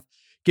and laugh,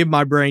 give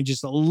my brain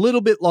just a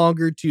little bit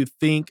longer to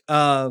think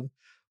of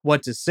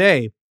what to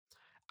say.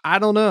 I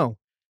don't know.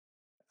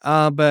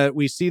 But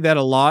we see that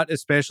a lot,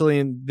 especially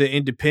in the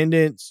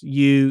independents.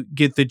 You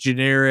get the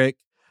generic,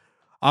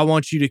 I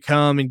want you to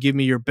come and give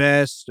me your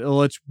best.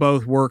 Let's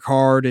both work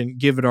hard and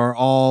give it our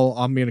all.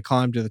 I'm going to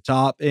climb to the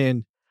top.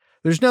 And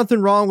there's nothing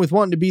wrong with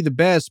wanting to be the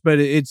best, but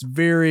it's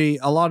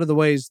a lot of the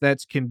ways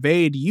that's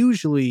conveyed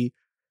usually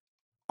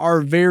are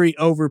very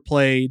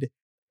overplayed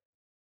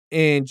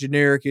and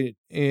generic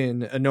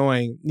and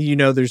annoying.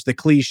 There's the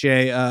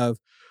cliche of,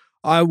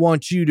 I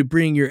want you to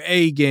bring your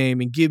A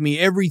game and give me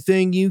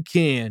everything you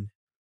can.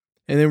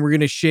 And then we're going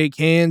to shake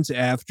hands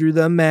after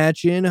the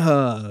match and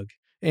hug.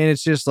 And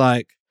it's just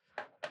like,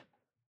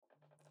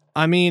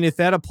 I mean, if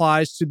that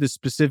applies to the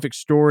specific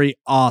story,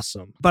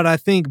 awesome. But I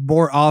think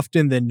more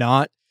often than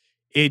not,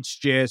 it's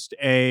just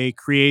a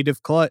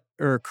creative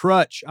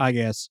crutch, I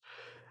guess,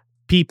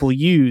 people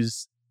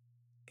use.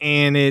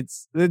 And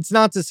it's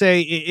not to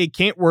say it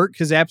can't work,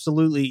 because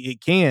absolutely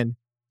it can.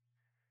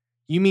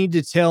 You mean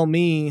to tell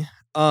me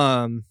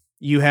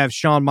you have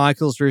Shawn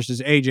Michaels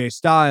versus AJ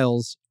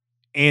Styles,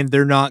 and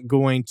they're not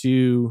going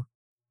to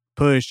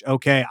push,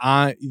 okay,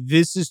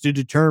 this is to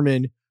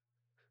determine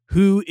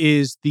who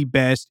is the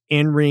best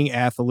in-ring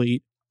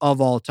athlete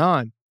of all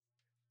time?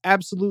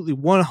 Absolutely,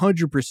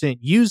 100%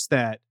 use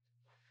that.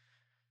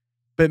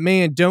 But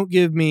man, don't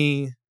give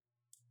me,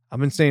 I've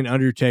been saying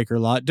Undertaker a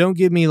lot, don't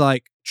give me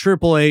like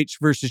Triple H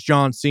versus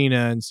John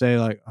Cena and say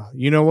like,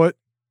 you know what?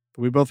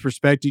 We both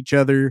respect each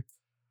other.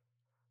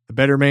 The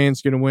better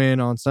man's going to win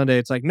on Sunday.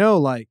 It's like,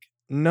 no.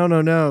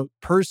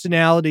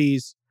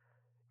 Personalities,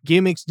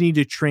 gimmicks need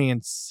to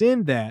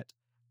transcend that.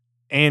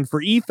 And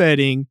for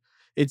e-fedding,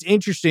 it's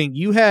interesting.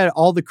 You had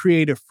all the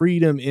creative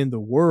freedom in the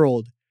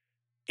world,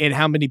 and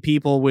how many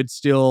people would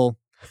still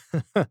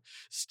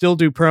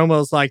do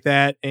promos like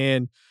that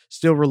and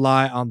still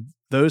rely on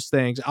those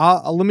things.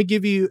 Let me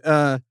give you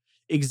an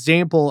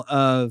example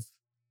of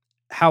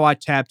how I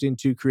tapped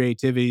into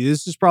creativity.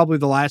 This is probably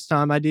the last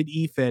time I did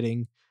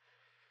e-fedding,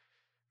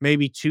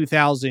 maybe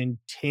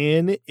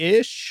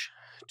 2010-ish,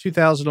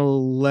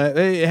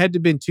 2011. It had to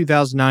have been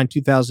 2009,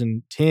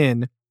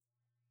 2010.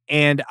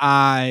 And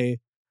I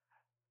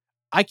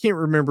can't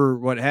remember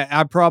what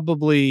I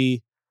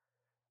probably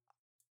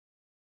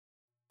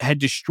had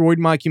destroyed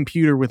my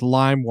computer with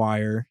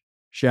LimeWire.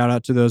 Shout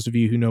out to those of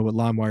you who know what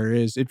LimeWire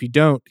is. If you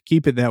don't,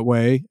 keep it that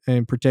way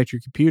and protect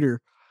your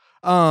computer.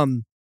 But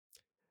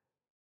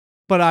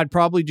I'd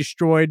probably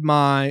destroyed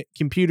my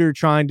computer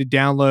trying to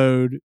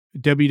download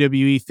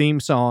WWE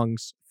theme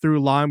songs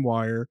through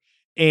LimeWire.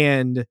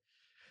 And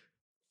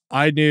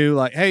I knew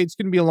like, hey, it's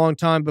going to be a long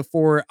time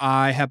before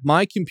I have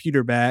my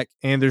computer back,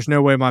 and there's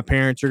no way my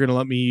parents are going to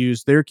let me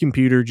use their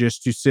computer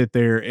just to sit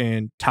there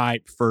and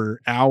type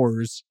for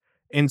hours.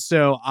 And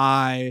so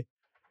I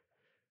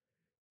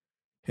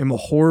am a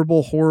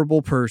horrible,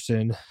 horrible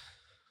person.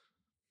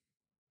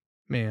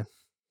 Man,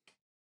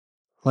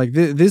 like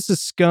this is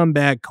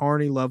scumbag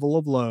Carney level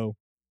of low,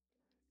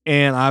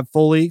 and I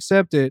fully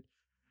accept it.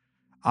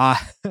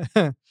 I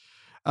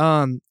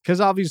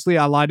because obviously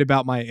I lied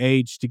about my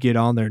age to get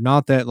on there.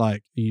 Not that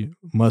like you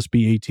must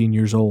be 18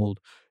 years old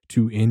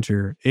to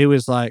enter. It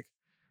was like,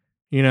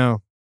 you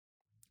know,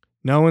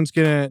 no one's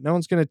gonna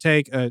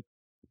take a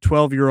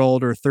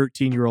 12-year-old or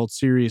 13-year-old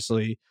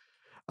seriously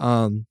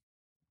in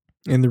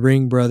the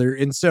ring, brother.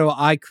 And so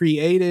I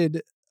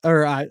created,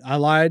 or I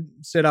lied,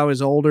 said I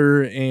was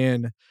older,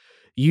 and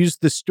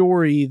used the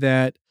story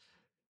that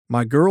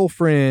my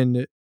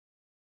girlfriend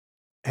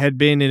had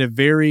been in a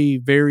very,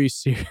 very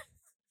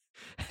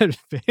had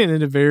been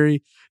in a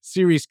very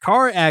serious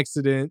car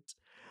accident,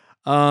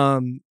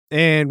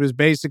 and was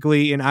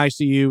basically in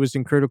ICU, was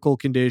in critical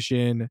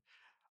condition.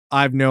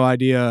 I have no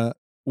idea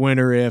when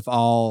or if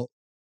I'll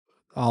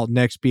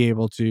next be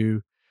able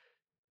to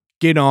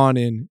get on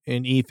in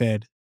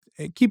eFed.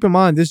 And keep in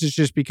mind, this is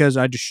just because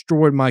I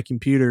destroyed my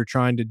computer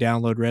trying to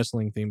download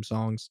wrestling theme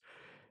songs,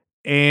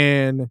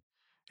 and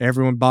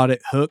everyone bought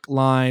it hook,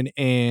 line,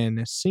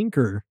 and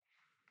sinker.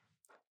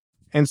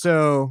 And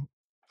so,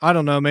 I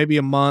don't know, maybe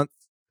a month,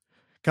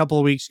 couple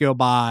of weeks go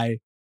by,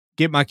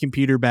 get my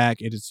computer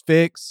back. It is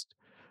fixed.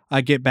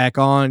 I get back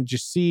on,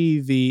 just see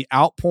the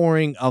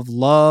outpouring of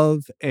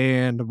love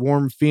and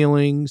warm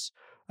feelings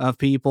of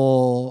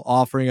people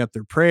offering up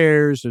their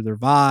prayers or their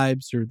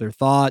vibes or their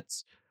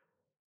thoughts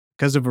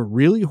because of a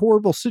really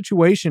horrible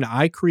situation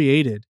I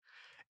created.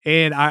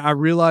 And I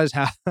realized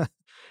how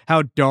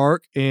how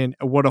dark and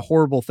what a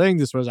horrible thing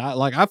this was.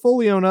 I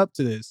fully own up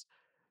to this.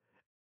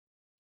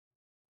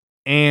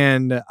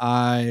 And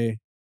I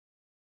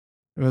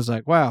was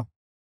like, wow,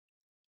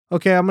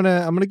 okay, I'm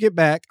gonna get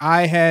back.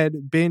 I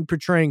had been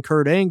portraying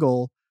Kurt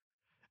Angle,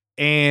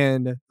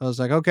 and I was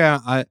like, okay,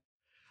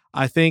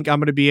 I think I'm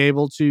gonna be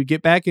able to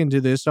get back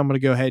into this. So I'm gonna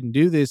go ahead and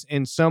do this.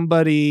 And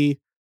somebody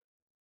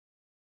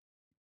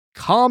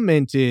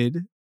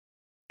commented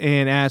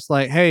and asked,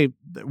 like, hey,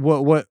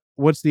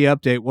 what's the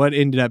update? What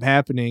ended up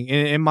happening?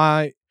 And in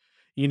my,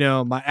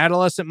 my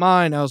adolescent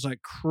mind, I was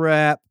like,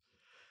 crap,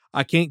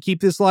 I can't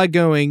keep this lie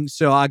going.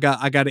 So I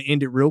got to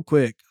end it real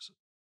quick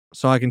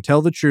so I can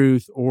tell the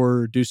truth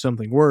or do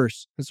something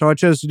worse. And so I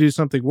chose to do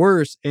something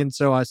worse. And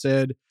so I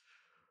said,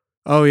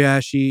 oh yeah,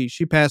 she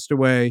passed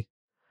away.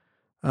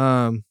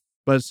 But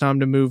it's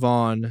time to move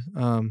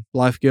on.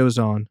 Life goes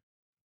on.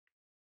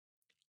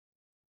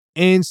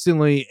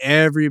 Instantly,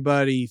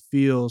 everybody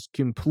feels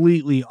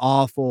completely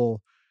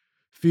awful,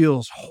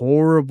 feels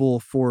horrible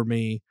for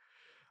me.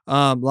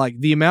 Like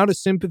the amount of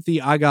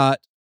sympathy I got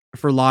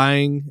for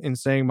lying and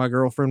saying my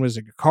girlfriend was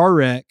in a car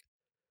wreck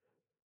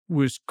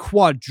was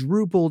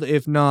quadrupled,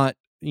 if not,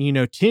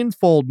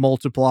 tenfold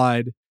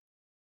multiplied,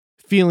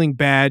 feeling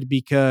bad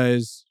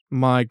because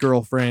my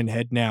girlfriend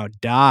had now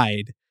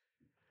died.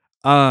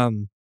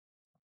 Um,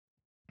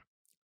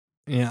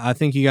 yeah, I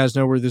think you guys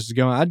know where this is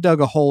going. I dug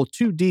a hole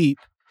too deep.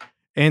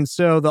 And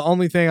so the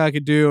only thing I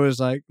could do is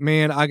like,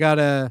 man, I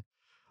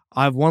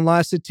have one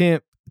last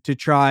attempt to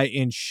try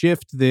and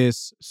shift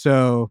this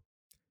so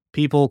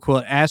people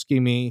quit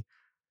asking me.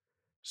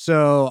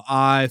 So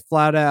I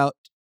flat out,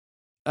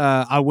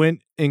 I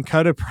went and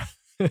cut a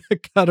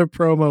cut a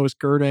promo with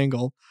Kurt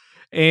Angle,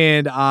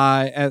 and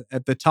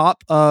at the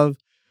top of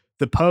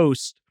the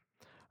post,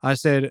 I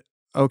said,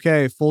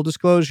 "Okay, full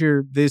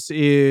disclosure,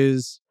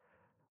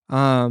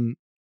 um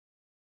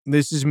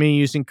this is me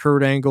using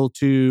Kurt Angle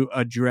to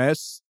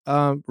address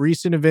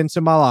recent events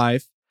in my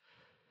life,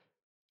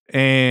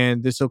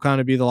 and this will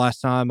kind of be the last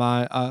time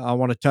I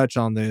want to touch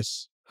on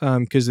this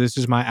because this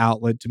is my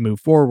outlet to move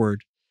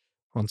forward."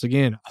 Once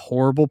again,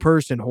 horrible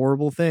person,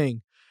 horrible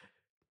thing.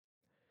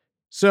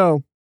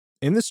 So,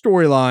 in the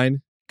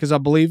storyline, because I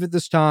believe at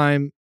this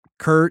time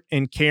Kurt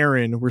and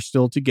Karen were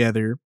still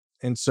together,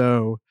 and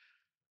so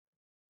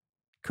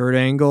Kurt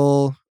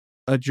Angle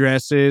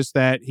addresses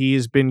that he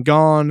has been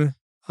gone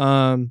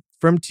from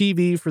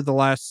TV for the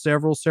last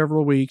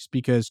several weeks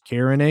because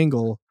Karen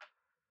Angle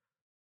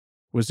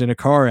was in a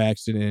car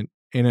accident,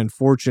 and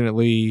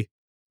unfortunately,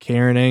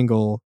 Karen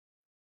Angle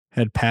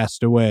had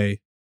passed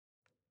away.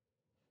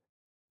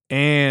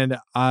 And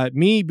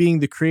me being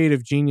the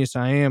creative genius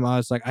I am, I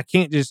was like, I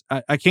can't just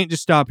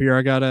stop here.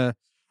 I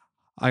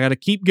gotta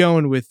keep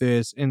going with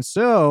this. And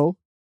so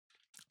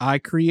I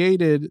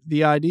created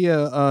the idea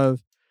of,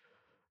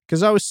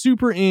 because I was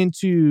super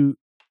into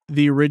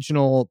the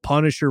original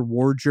Punisher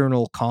War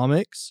Journal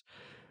comics.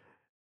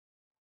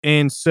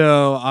 And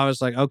so I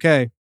was like,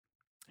 okay,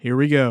 here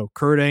we go.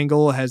 Kurt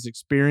Angle has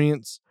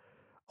experienced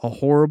a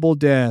horrible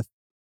death.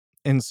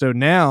 And so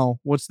now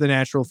what's the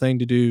natural thing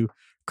to do?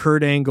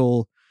 Kurt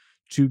Angle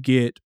to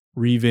get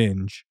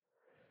revenge.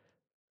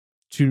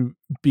 to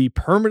be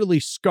permanently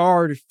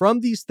scarred from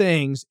these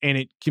things, and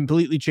it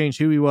completely changed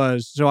who he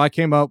was. So I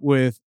came up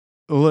with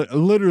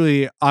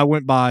literally, I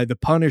went by the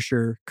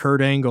Punisher,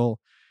 Kurt Angle,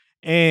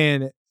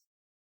 and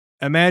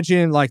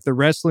imagine like the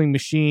wrestling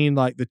machine,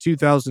 like the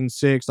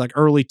 2006, like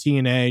early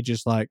TNA,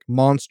 just like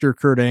monster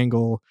Kurt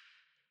Angle,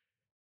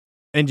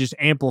 and just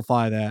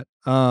amplify that.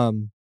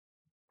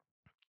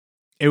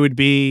 It would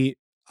be,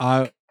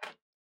 I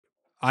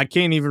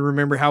can't even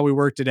remember how we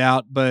worked it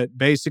out, but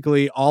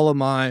basically all of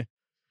my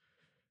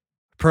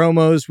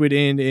promos would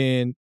end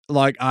in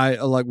like I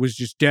like was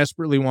just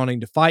desperately wanting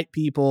to fight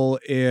people.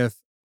 If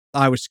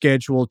I was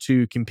scheduled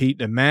to compete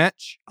in a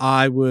match,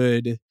 I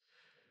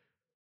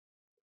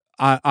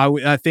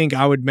think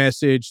I would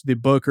message the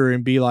booker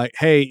and be like,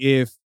 "Hey,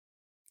 if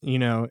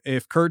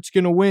Kurt's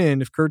gonna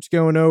win, if Kurt's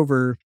going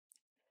over,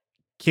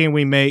 can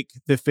we make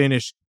the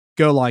finish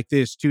go like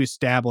this to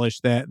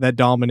establish that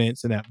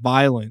dominance and that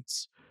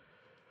violence?"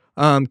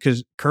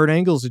 Because Kurt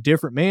Angle's a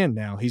different man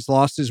now. He's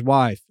lost his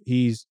wife.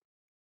 He's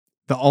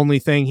the only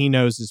thing he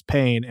knows is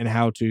pain and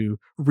how to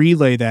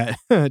relay that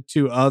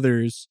to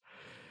others.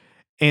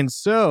 And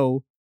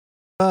so,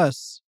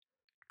 us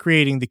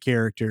creating the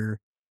character,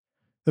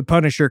 the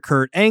Punisher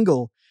Kurt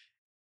Angle.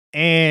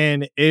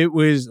 And it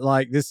was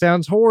like, this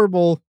sounds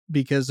horrible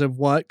because of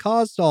what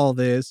caused all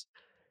this.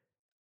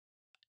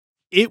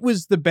 It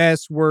was the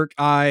best work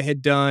I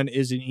had done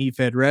as an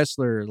E-Fed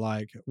wrestler,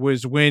 like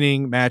was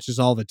winning matches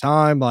all the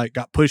time, like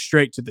got pushed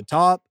straight to the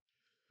top,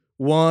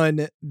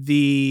 won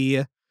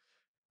the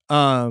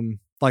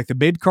like the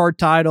mid-card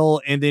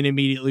title, and then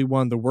immediately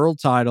won the world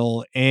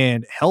title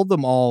and held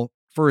them all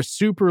for a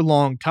super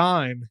long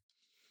time.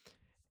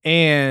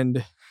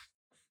 And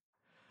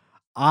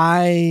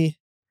I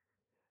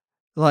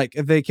like,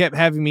 they kept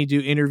having me do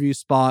interview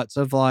spots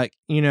of like,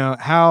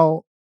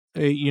 how,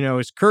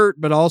 as Kurt,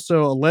 but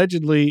also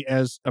allegedly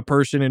as a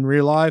person in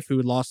real life who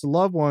had lost a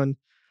loved one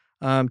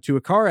to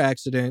a car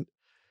accident,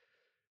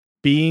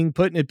 being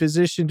put in a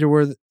position to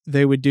where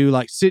they would do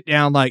like sit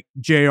down, like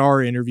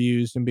JR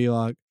interviews and be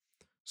like,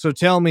 so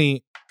tell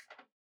me,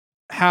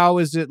 how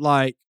is it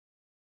like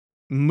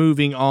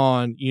moving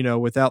on,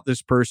 without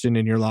this person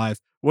in your life?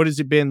 What has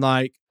it been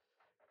like?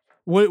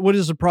 What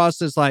is the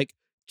process like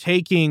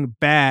taking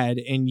bad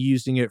and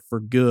using it for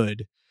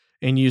good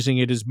and using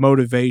it as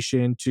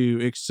motivation to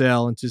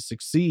excel and to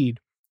succeed?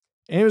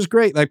 And it was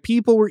great. Like,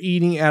 people were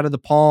eating out of the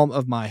palm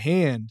of my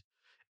hand.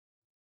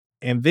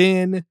 And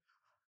then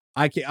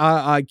I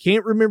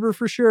can't remember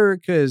for sure,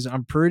 because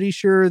I'm pretty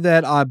sure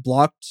that I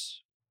blocked,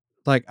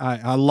 like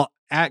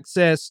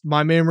accessed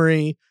my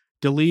memory,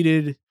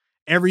 deleted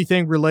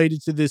everything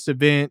related to this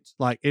event.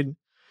 Like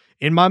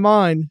in my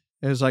mind,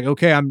 it was like,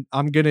 okay, I'm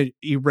gonna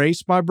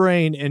erase my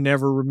brain and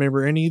never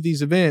remember any of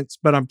these events.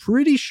 But I'm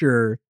pretty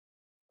sure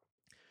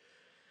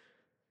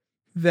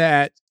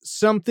that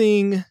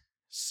something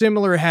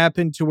similar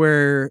happened, to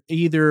where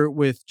either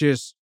with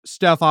just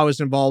stuff I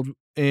was involved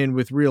in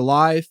with real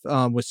life,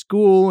 with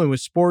school and with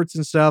sports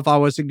and stuff, I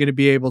wasn't going to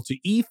be able to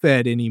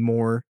E-Fed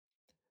anymore.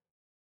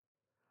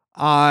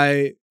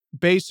 I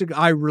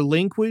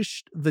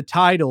relinquished the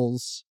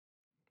titles,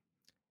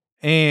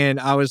 and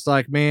I was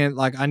like, man,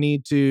 like I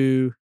need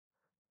to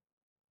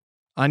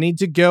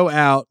go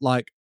out,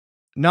 like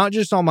not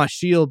just on my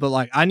shield, but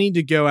like I need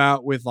to go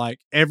out with like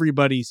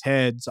everybody's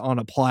heads on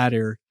a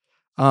platter,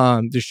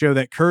 to show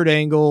that Kurt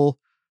Angle,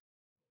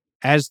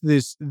 as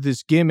this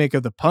gimmick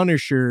of the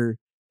Punisher,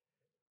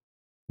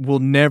 will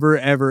never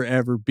ever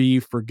ever be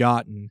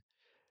forgotten.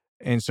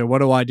 And so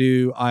what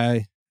do?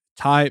 I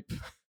type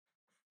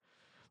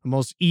the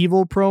most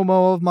evil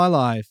promo of my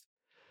life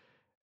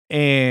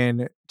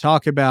and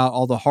talk about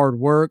all the hard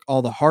work,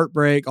 all the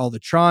heartbreak, all the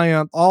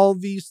triumph, all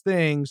these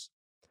things,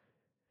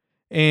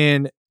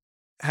 and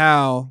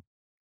how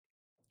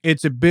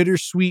it's a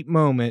bittersweet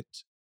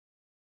moment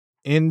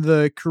in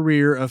the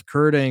career of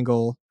Kurt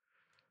Angle.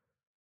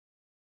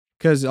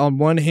 Because on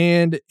one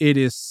hand, it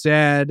is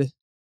sad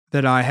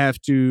that I have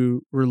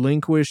to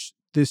relinquish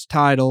this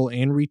title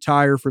and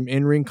retire from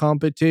in-ring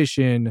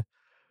competition.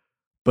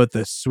 But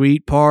the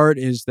sweet part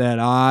is that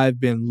I've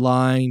been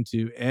lying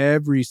to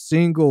every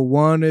single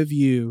one of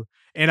you.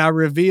 And I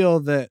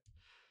reveal that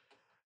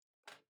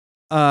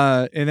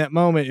in that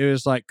moment, it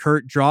was like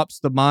Kurt drops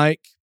the mic,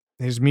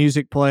 his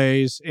music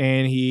plays,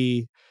 and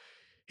he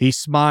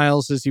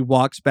smiles as he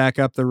walks back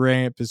up the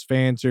ramp. His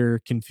fans are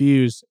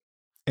confused.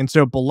 And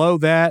so below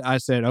that, I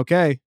said,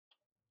 okay,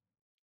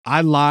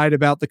 I lied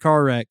about the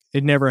car wreck.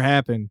 It never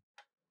happened.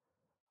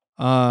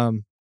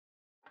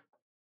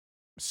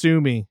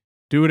 Sue me.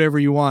 Do whatever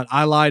you want.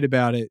 I lied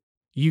about it.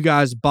 You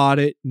guys bought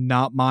it.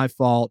 Not my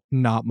fault.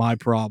 Not my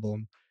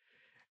problem.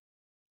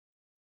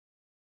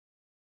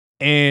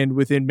 And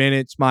within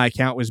minutes, my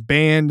account was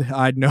banned.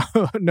 I'd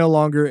no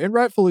longer, and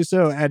rightfully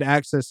so, had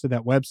access to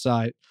that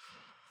website,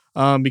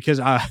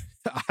 because I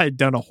had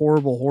done a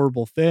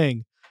horrible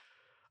thing.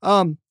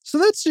 So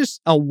that's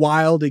just a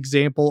wild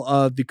example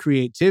of the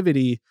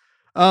creativity.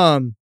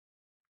 Because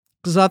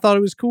I thought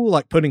it was cool,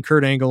 like putting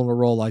Kurt Angle in a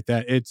role like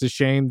that. It's a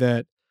shame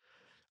that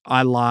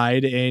I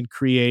lied and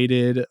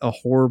created a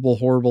horrible,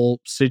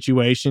 horrible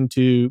situation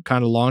to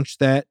kind of launch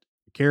that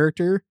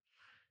character.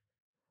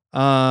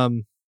 But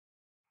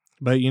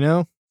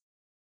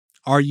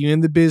are you in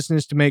the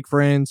business to make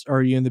friends? Or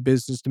are you in the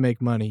business to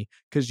make money?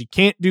 Because you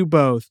can't do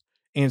both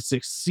and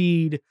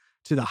succeed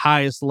to the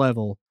highest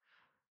level.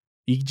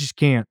 You just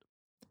can't.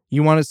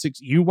 You want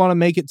to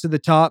make it to the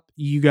top,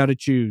 you got to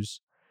choose.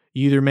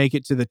 You either make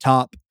it to the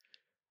top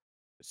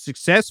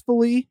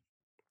successfully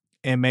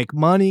and make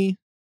money,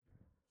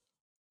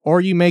 or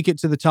you make it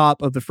to the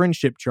top of the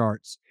friendship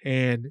charts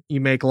and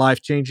you make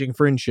life-changing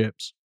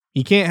friendships.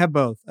 You can't have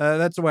both.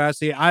 That's the way I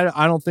see it.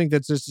 I don't think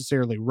that's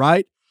necessarily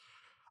right.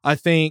 I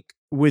think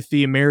with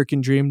the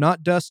American dream,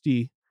 not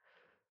Dusty,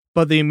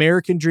 but the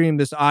American dream,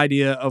 this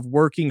idea of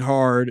working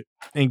hard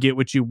and get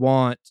what you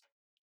want,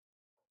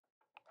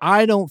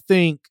 I don't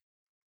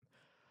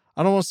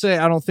want to say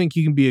I don't think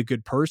you can be a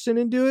good person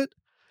and do it,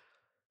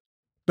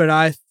 but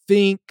I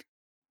think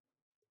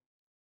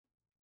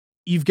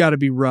you've got to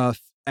be rough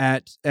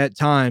at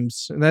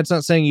times. And that's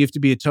not saying you have to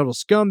be a total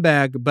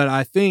scumbag, but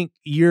I think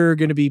you're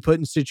going to be put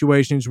in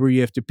situations where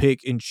you have to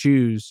pick and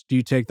choose. Do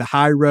you take the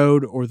high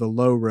road or the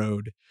low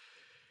road?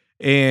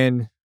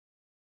 And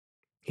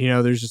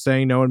there's a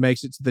saying, no one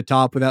makes it to the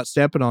top without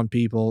stepping on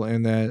people.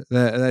 And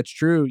that's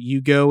true.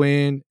 You go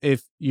in,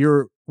 if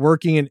you're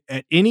working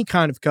at any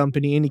kind of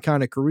company, any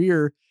kind of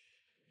career,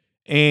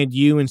 and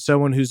you and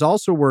someone who's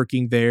also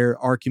working there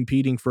are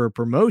competing for a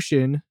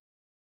promotion,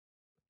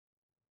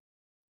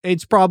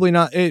 it's probably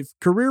not,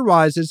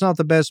 career-wise, it's not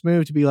the best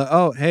move to be like,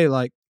 oh, hey,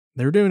 like,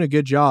 they're doing a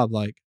good job.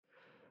 Like,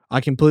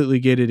 I completely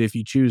get it if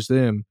you choose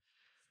them.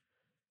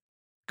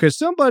 Because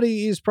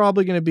somebody is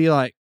probably going to be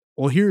like,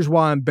 well, here's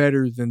why I'm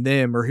better than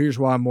them, or here's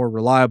why I'm more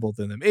reliable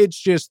than them.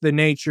 It's just the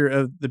nature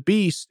of the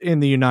beast in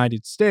the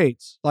United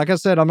States. Like I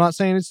said, I'm not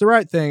saying it's the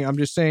right thing. I'm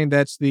just saying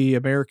that's the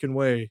American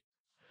way.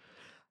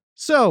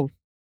 So,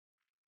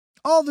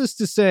 all this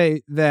to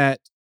say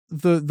that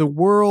the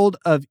world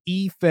of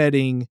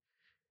e-fetting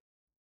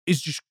is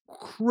just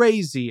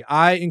crazy.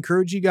 I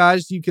encourage you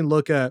guys, you can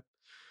look up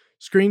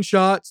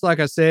screenshots. Like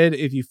I said,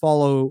 if you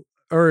follow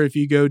or if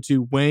you go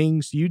to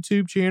Wang's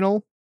YouTube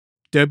channel,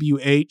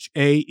 WHANG !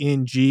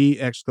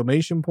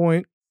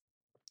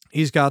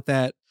 He's got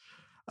that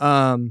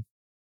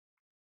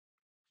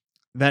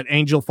that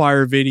Angel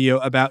Fire video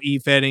about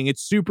e-fetting.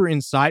 It's super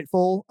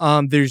insightful.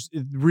 There's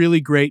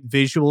really great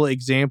visual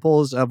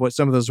examples of what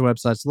some of those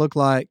websites look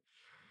like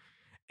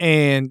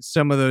and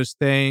some of those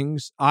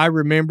things. I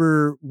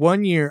remember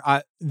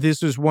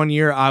this was one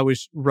year I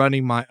was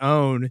running my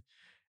own,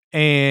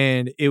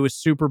 and it was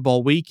Super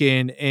Bowl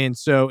weekend. And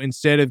so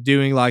instead of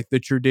doing like the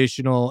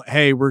traditional,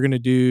 hey, we're going to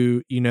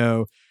do,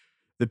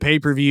 the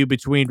pay-per-view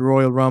between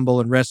Royal Rumble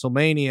and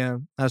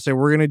WrestleMania, I said,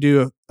 we're going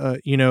to do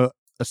a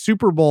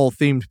Super Bowl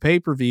themed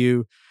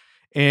pay-per-view.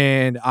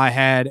 And I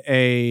had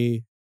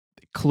a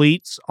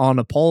cleats on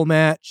a pole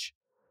match,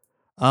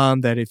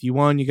 that if you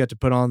won, you got to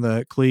put on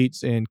the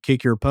cleats and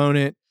kick your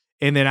opponent.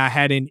 And then I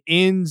had an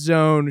end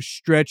zone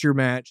stretcher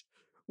match,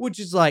 which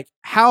is like,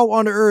 how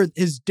on earth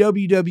is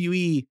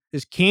WWE,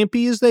 as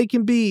campy as they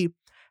can be,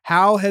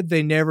 how had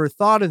they never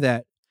thought of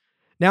that?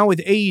 Now with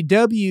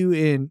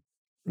AEW, and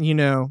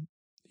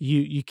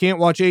you can't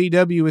watch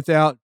AEW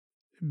without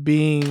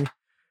being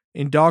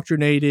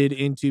indoctrinated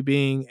into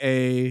being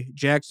a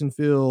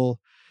Jacksonville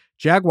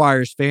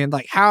Jaguars fan.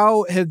 Like,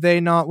 how have they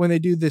not, when they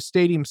do the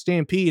Stadium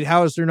Stampede,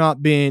 how has there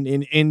not been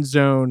an end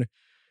zone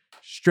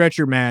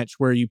stretcher match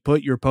where you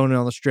put your opponent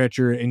on the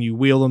stretcher and you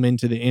wheel them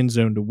into the end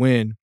zone to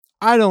win?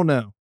 I don't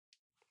know.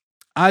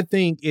 I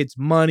think it's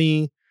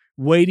money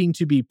waiting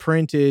to be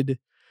printed.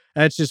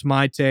 That's just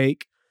my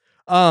take.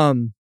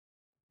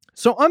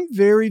 So I'm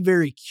very,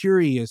 very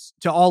curious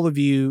to all of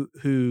you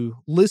who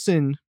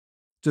listen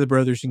to the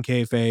Brothers in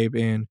Kayfabe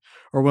and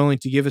are willing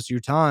to give us your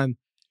time.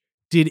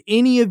 Did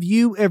any of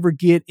you ever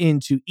get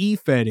into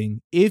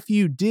e-fetting? If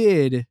you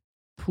did,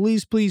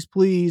 please, please,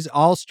 please,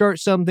 I'll start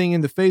something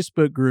in the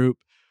Facebook group,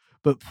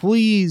 but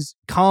please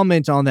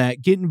comment on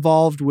that. Get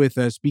involved with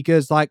us,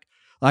 because like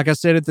I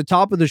said at the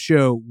top of the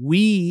show,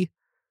 we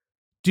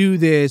do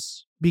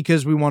this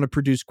because we want to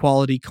produce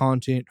quality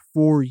content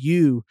for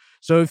you.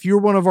 So if you're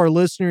one of our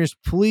listeners,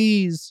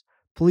 please,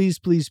 please,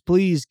 please,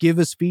 please give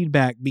us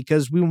feedback,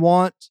 because we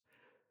want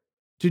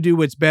to do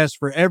what's best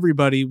for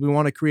everybody. We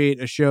want to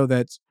create a show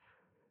that's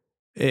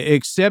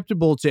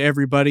acceptable to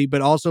everybody,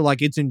 but also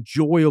like it's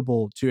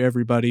enjoyable to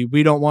everybody.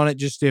 We don't want it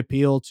just to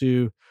appeal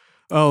to,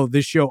 oh,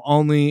 this show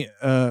only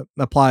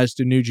applies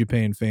to New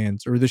Japan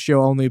fans, or this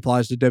show only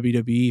applies to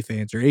WWE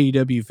fans or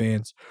AEW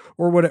fans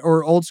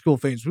or old school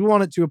fans. We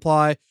want it to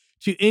apply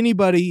to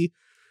anybody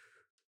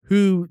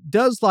who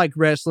does like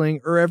wrestling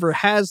or ever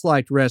has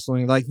liked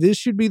wrestling. Like, this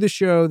should be the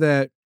show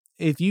that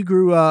if you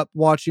grew up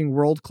watching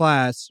World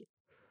Class,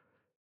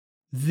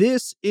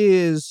 this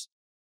is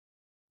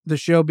the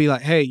show. Be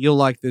like, hey, you'll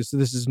like this.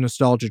 This is a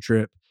nostalgia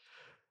trip.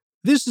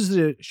 This is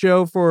a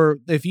show for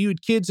if you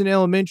had kids in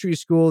elementary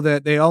school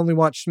that they only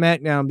watch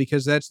SmackDown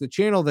because that's the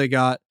channel they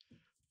got.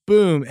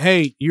 Boom.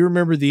 Hey, you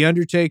remember The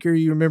Undertaker?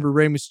 You remember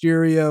Rey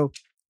Mysterio?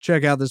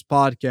 check out this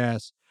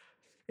podcast.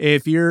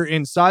 If you're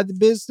inside the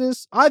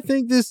business, I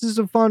think this is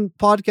a fun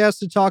podcast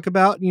to talk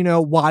about,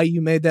 why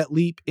you made that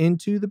leap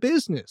into the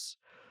business.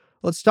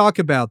 Let's talk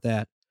about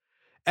that.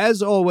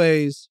 As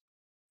always,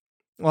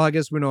 well, I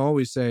guess we don't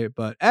always say it,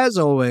 but as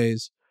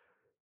always,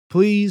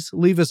 please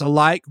leave us a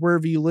like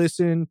wherever you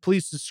listen.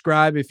 Please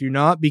subscribe if you're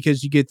not,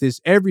 because you get this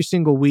every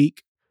single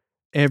week,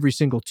 every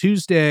single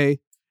Tuesday.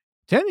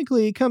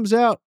 Technically, it comes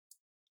out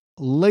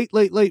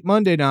late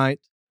Monday night.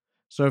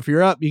 So if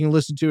you're up, you can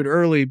listen to it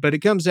early, but it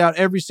comes out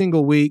every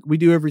single week. We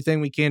do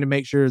everything we can to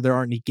make sure there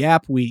aren't any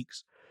gap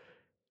weeks.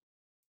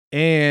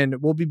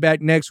 And we'll be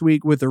back next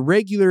week with a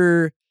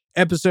regular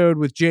episode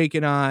with Jake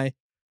and I.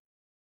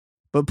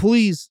 But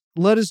please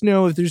let us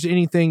know if there's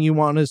anything you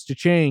want us to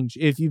change.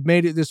 If you've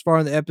made it this far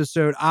in the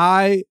episode,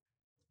 I,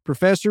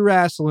 Professor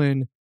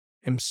Wrestling,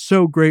 am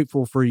so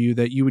grateful for you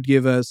that you would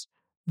give us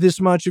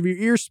this much of your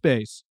ear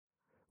space.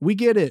 We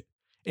get it.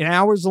 An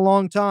hour's a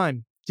long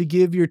time to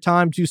give your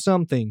time to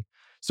something.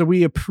 So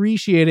we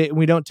appreciate it, and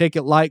we don't take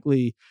it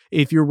lightly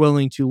if you're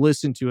willing to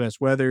listen to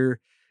us, whether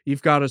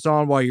you've got us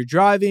on while you're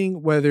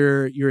driving,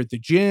 whether you're at the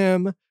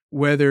gym,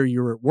 whether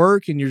you're at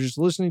work and you're just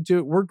listening to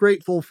it. We're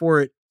grateful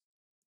for it.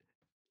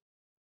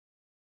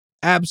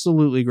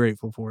 Absolutely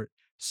grateful for it.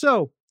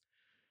 So,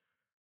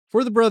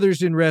 for the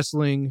brothers in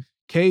wrestling,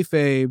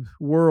 kayfabe,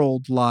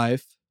 world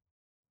life,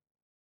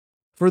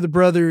 for the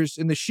brothers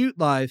in the shoot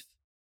life,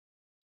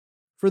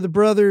 for the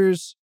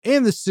brothers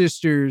and the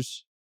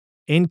sisters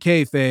in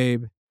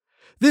kayfabe,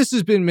 this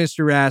has been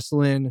Mr.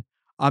 Wrestling.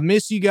 I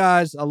miss you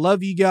guys. I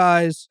love you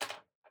guys.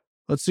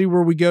 Let's see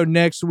where we go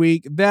next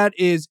week. That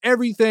is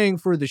everything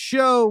for the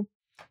show.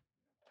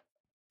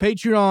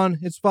 Patreon,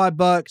 it's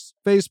 $5.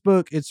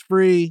 Facebook, it's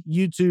free.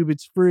 YouTube,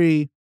 it's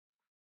free.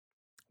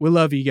 We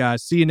love you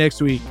guys. See you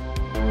next week.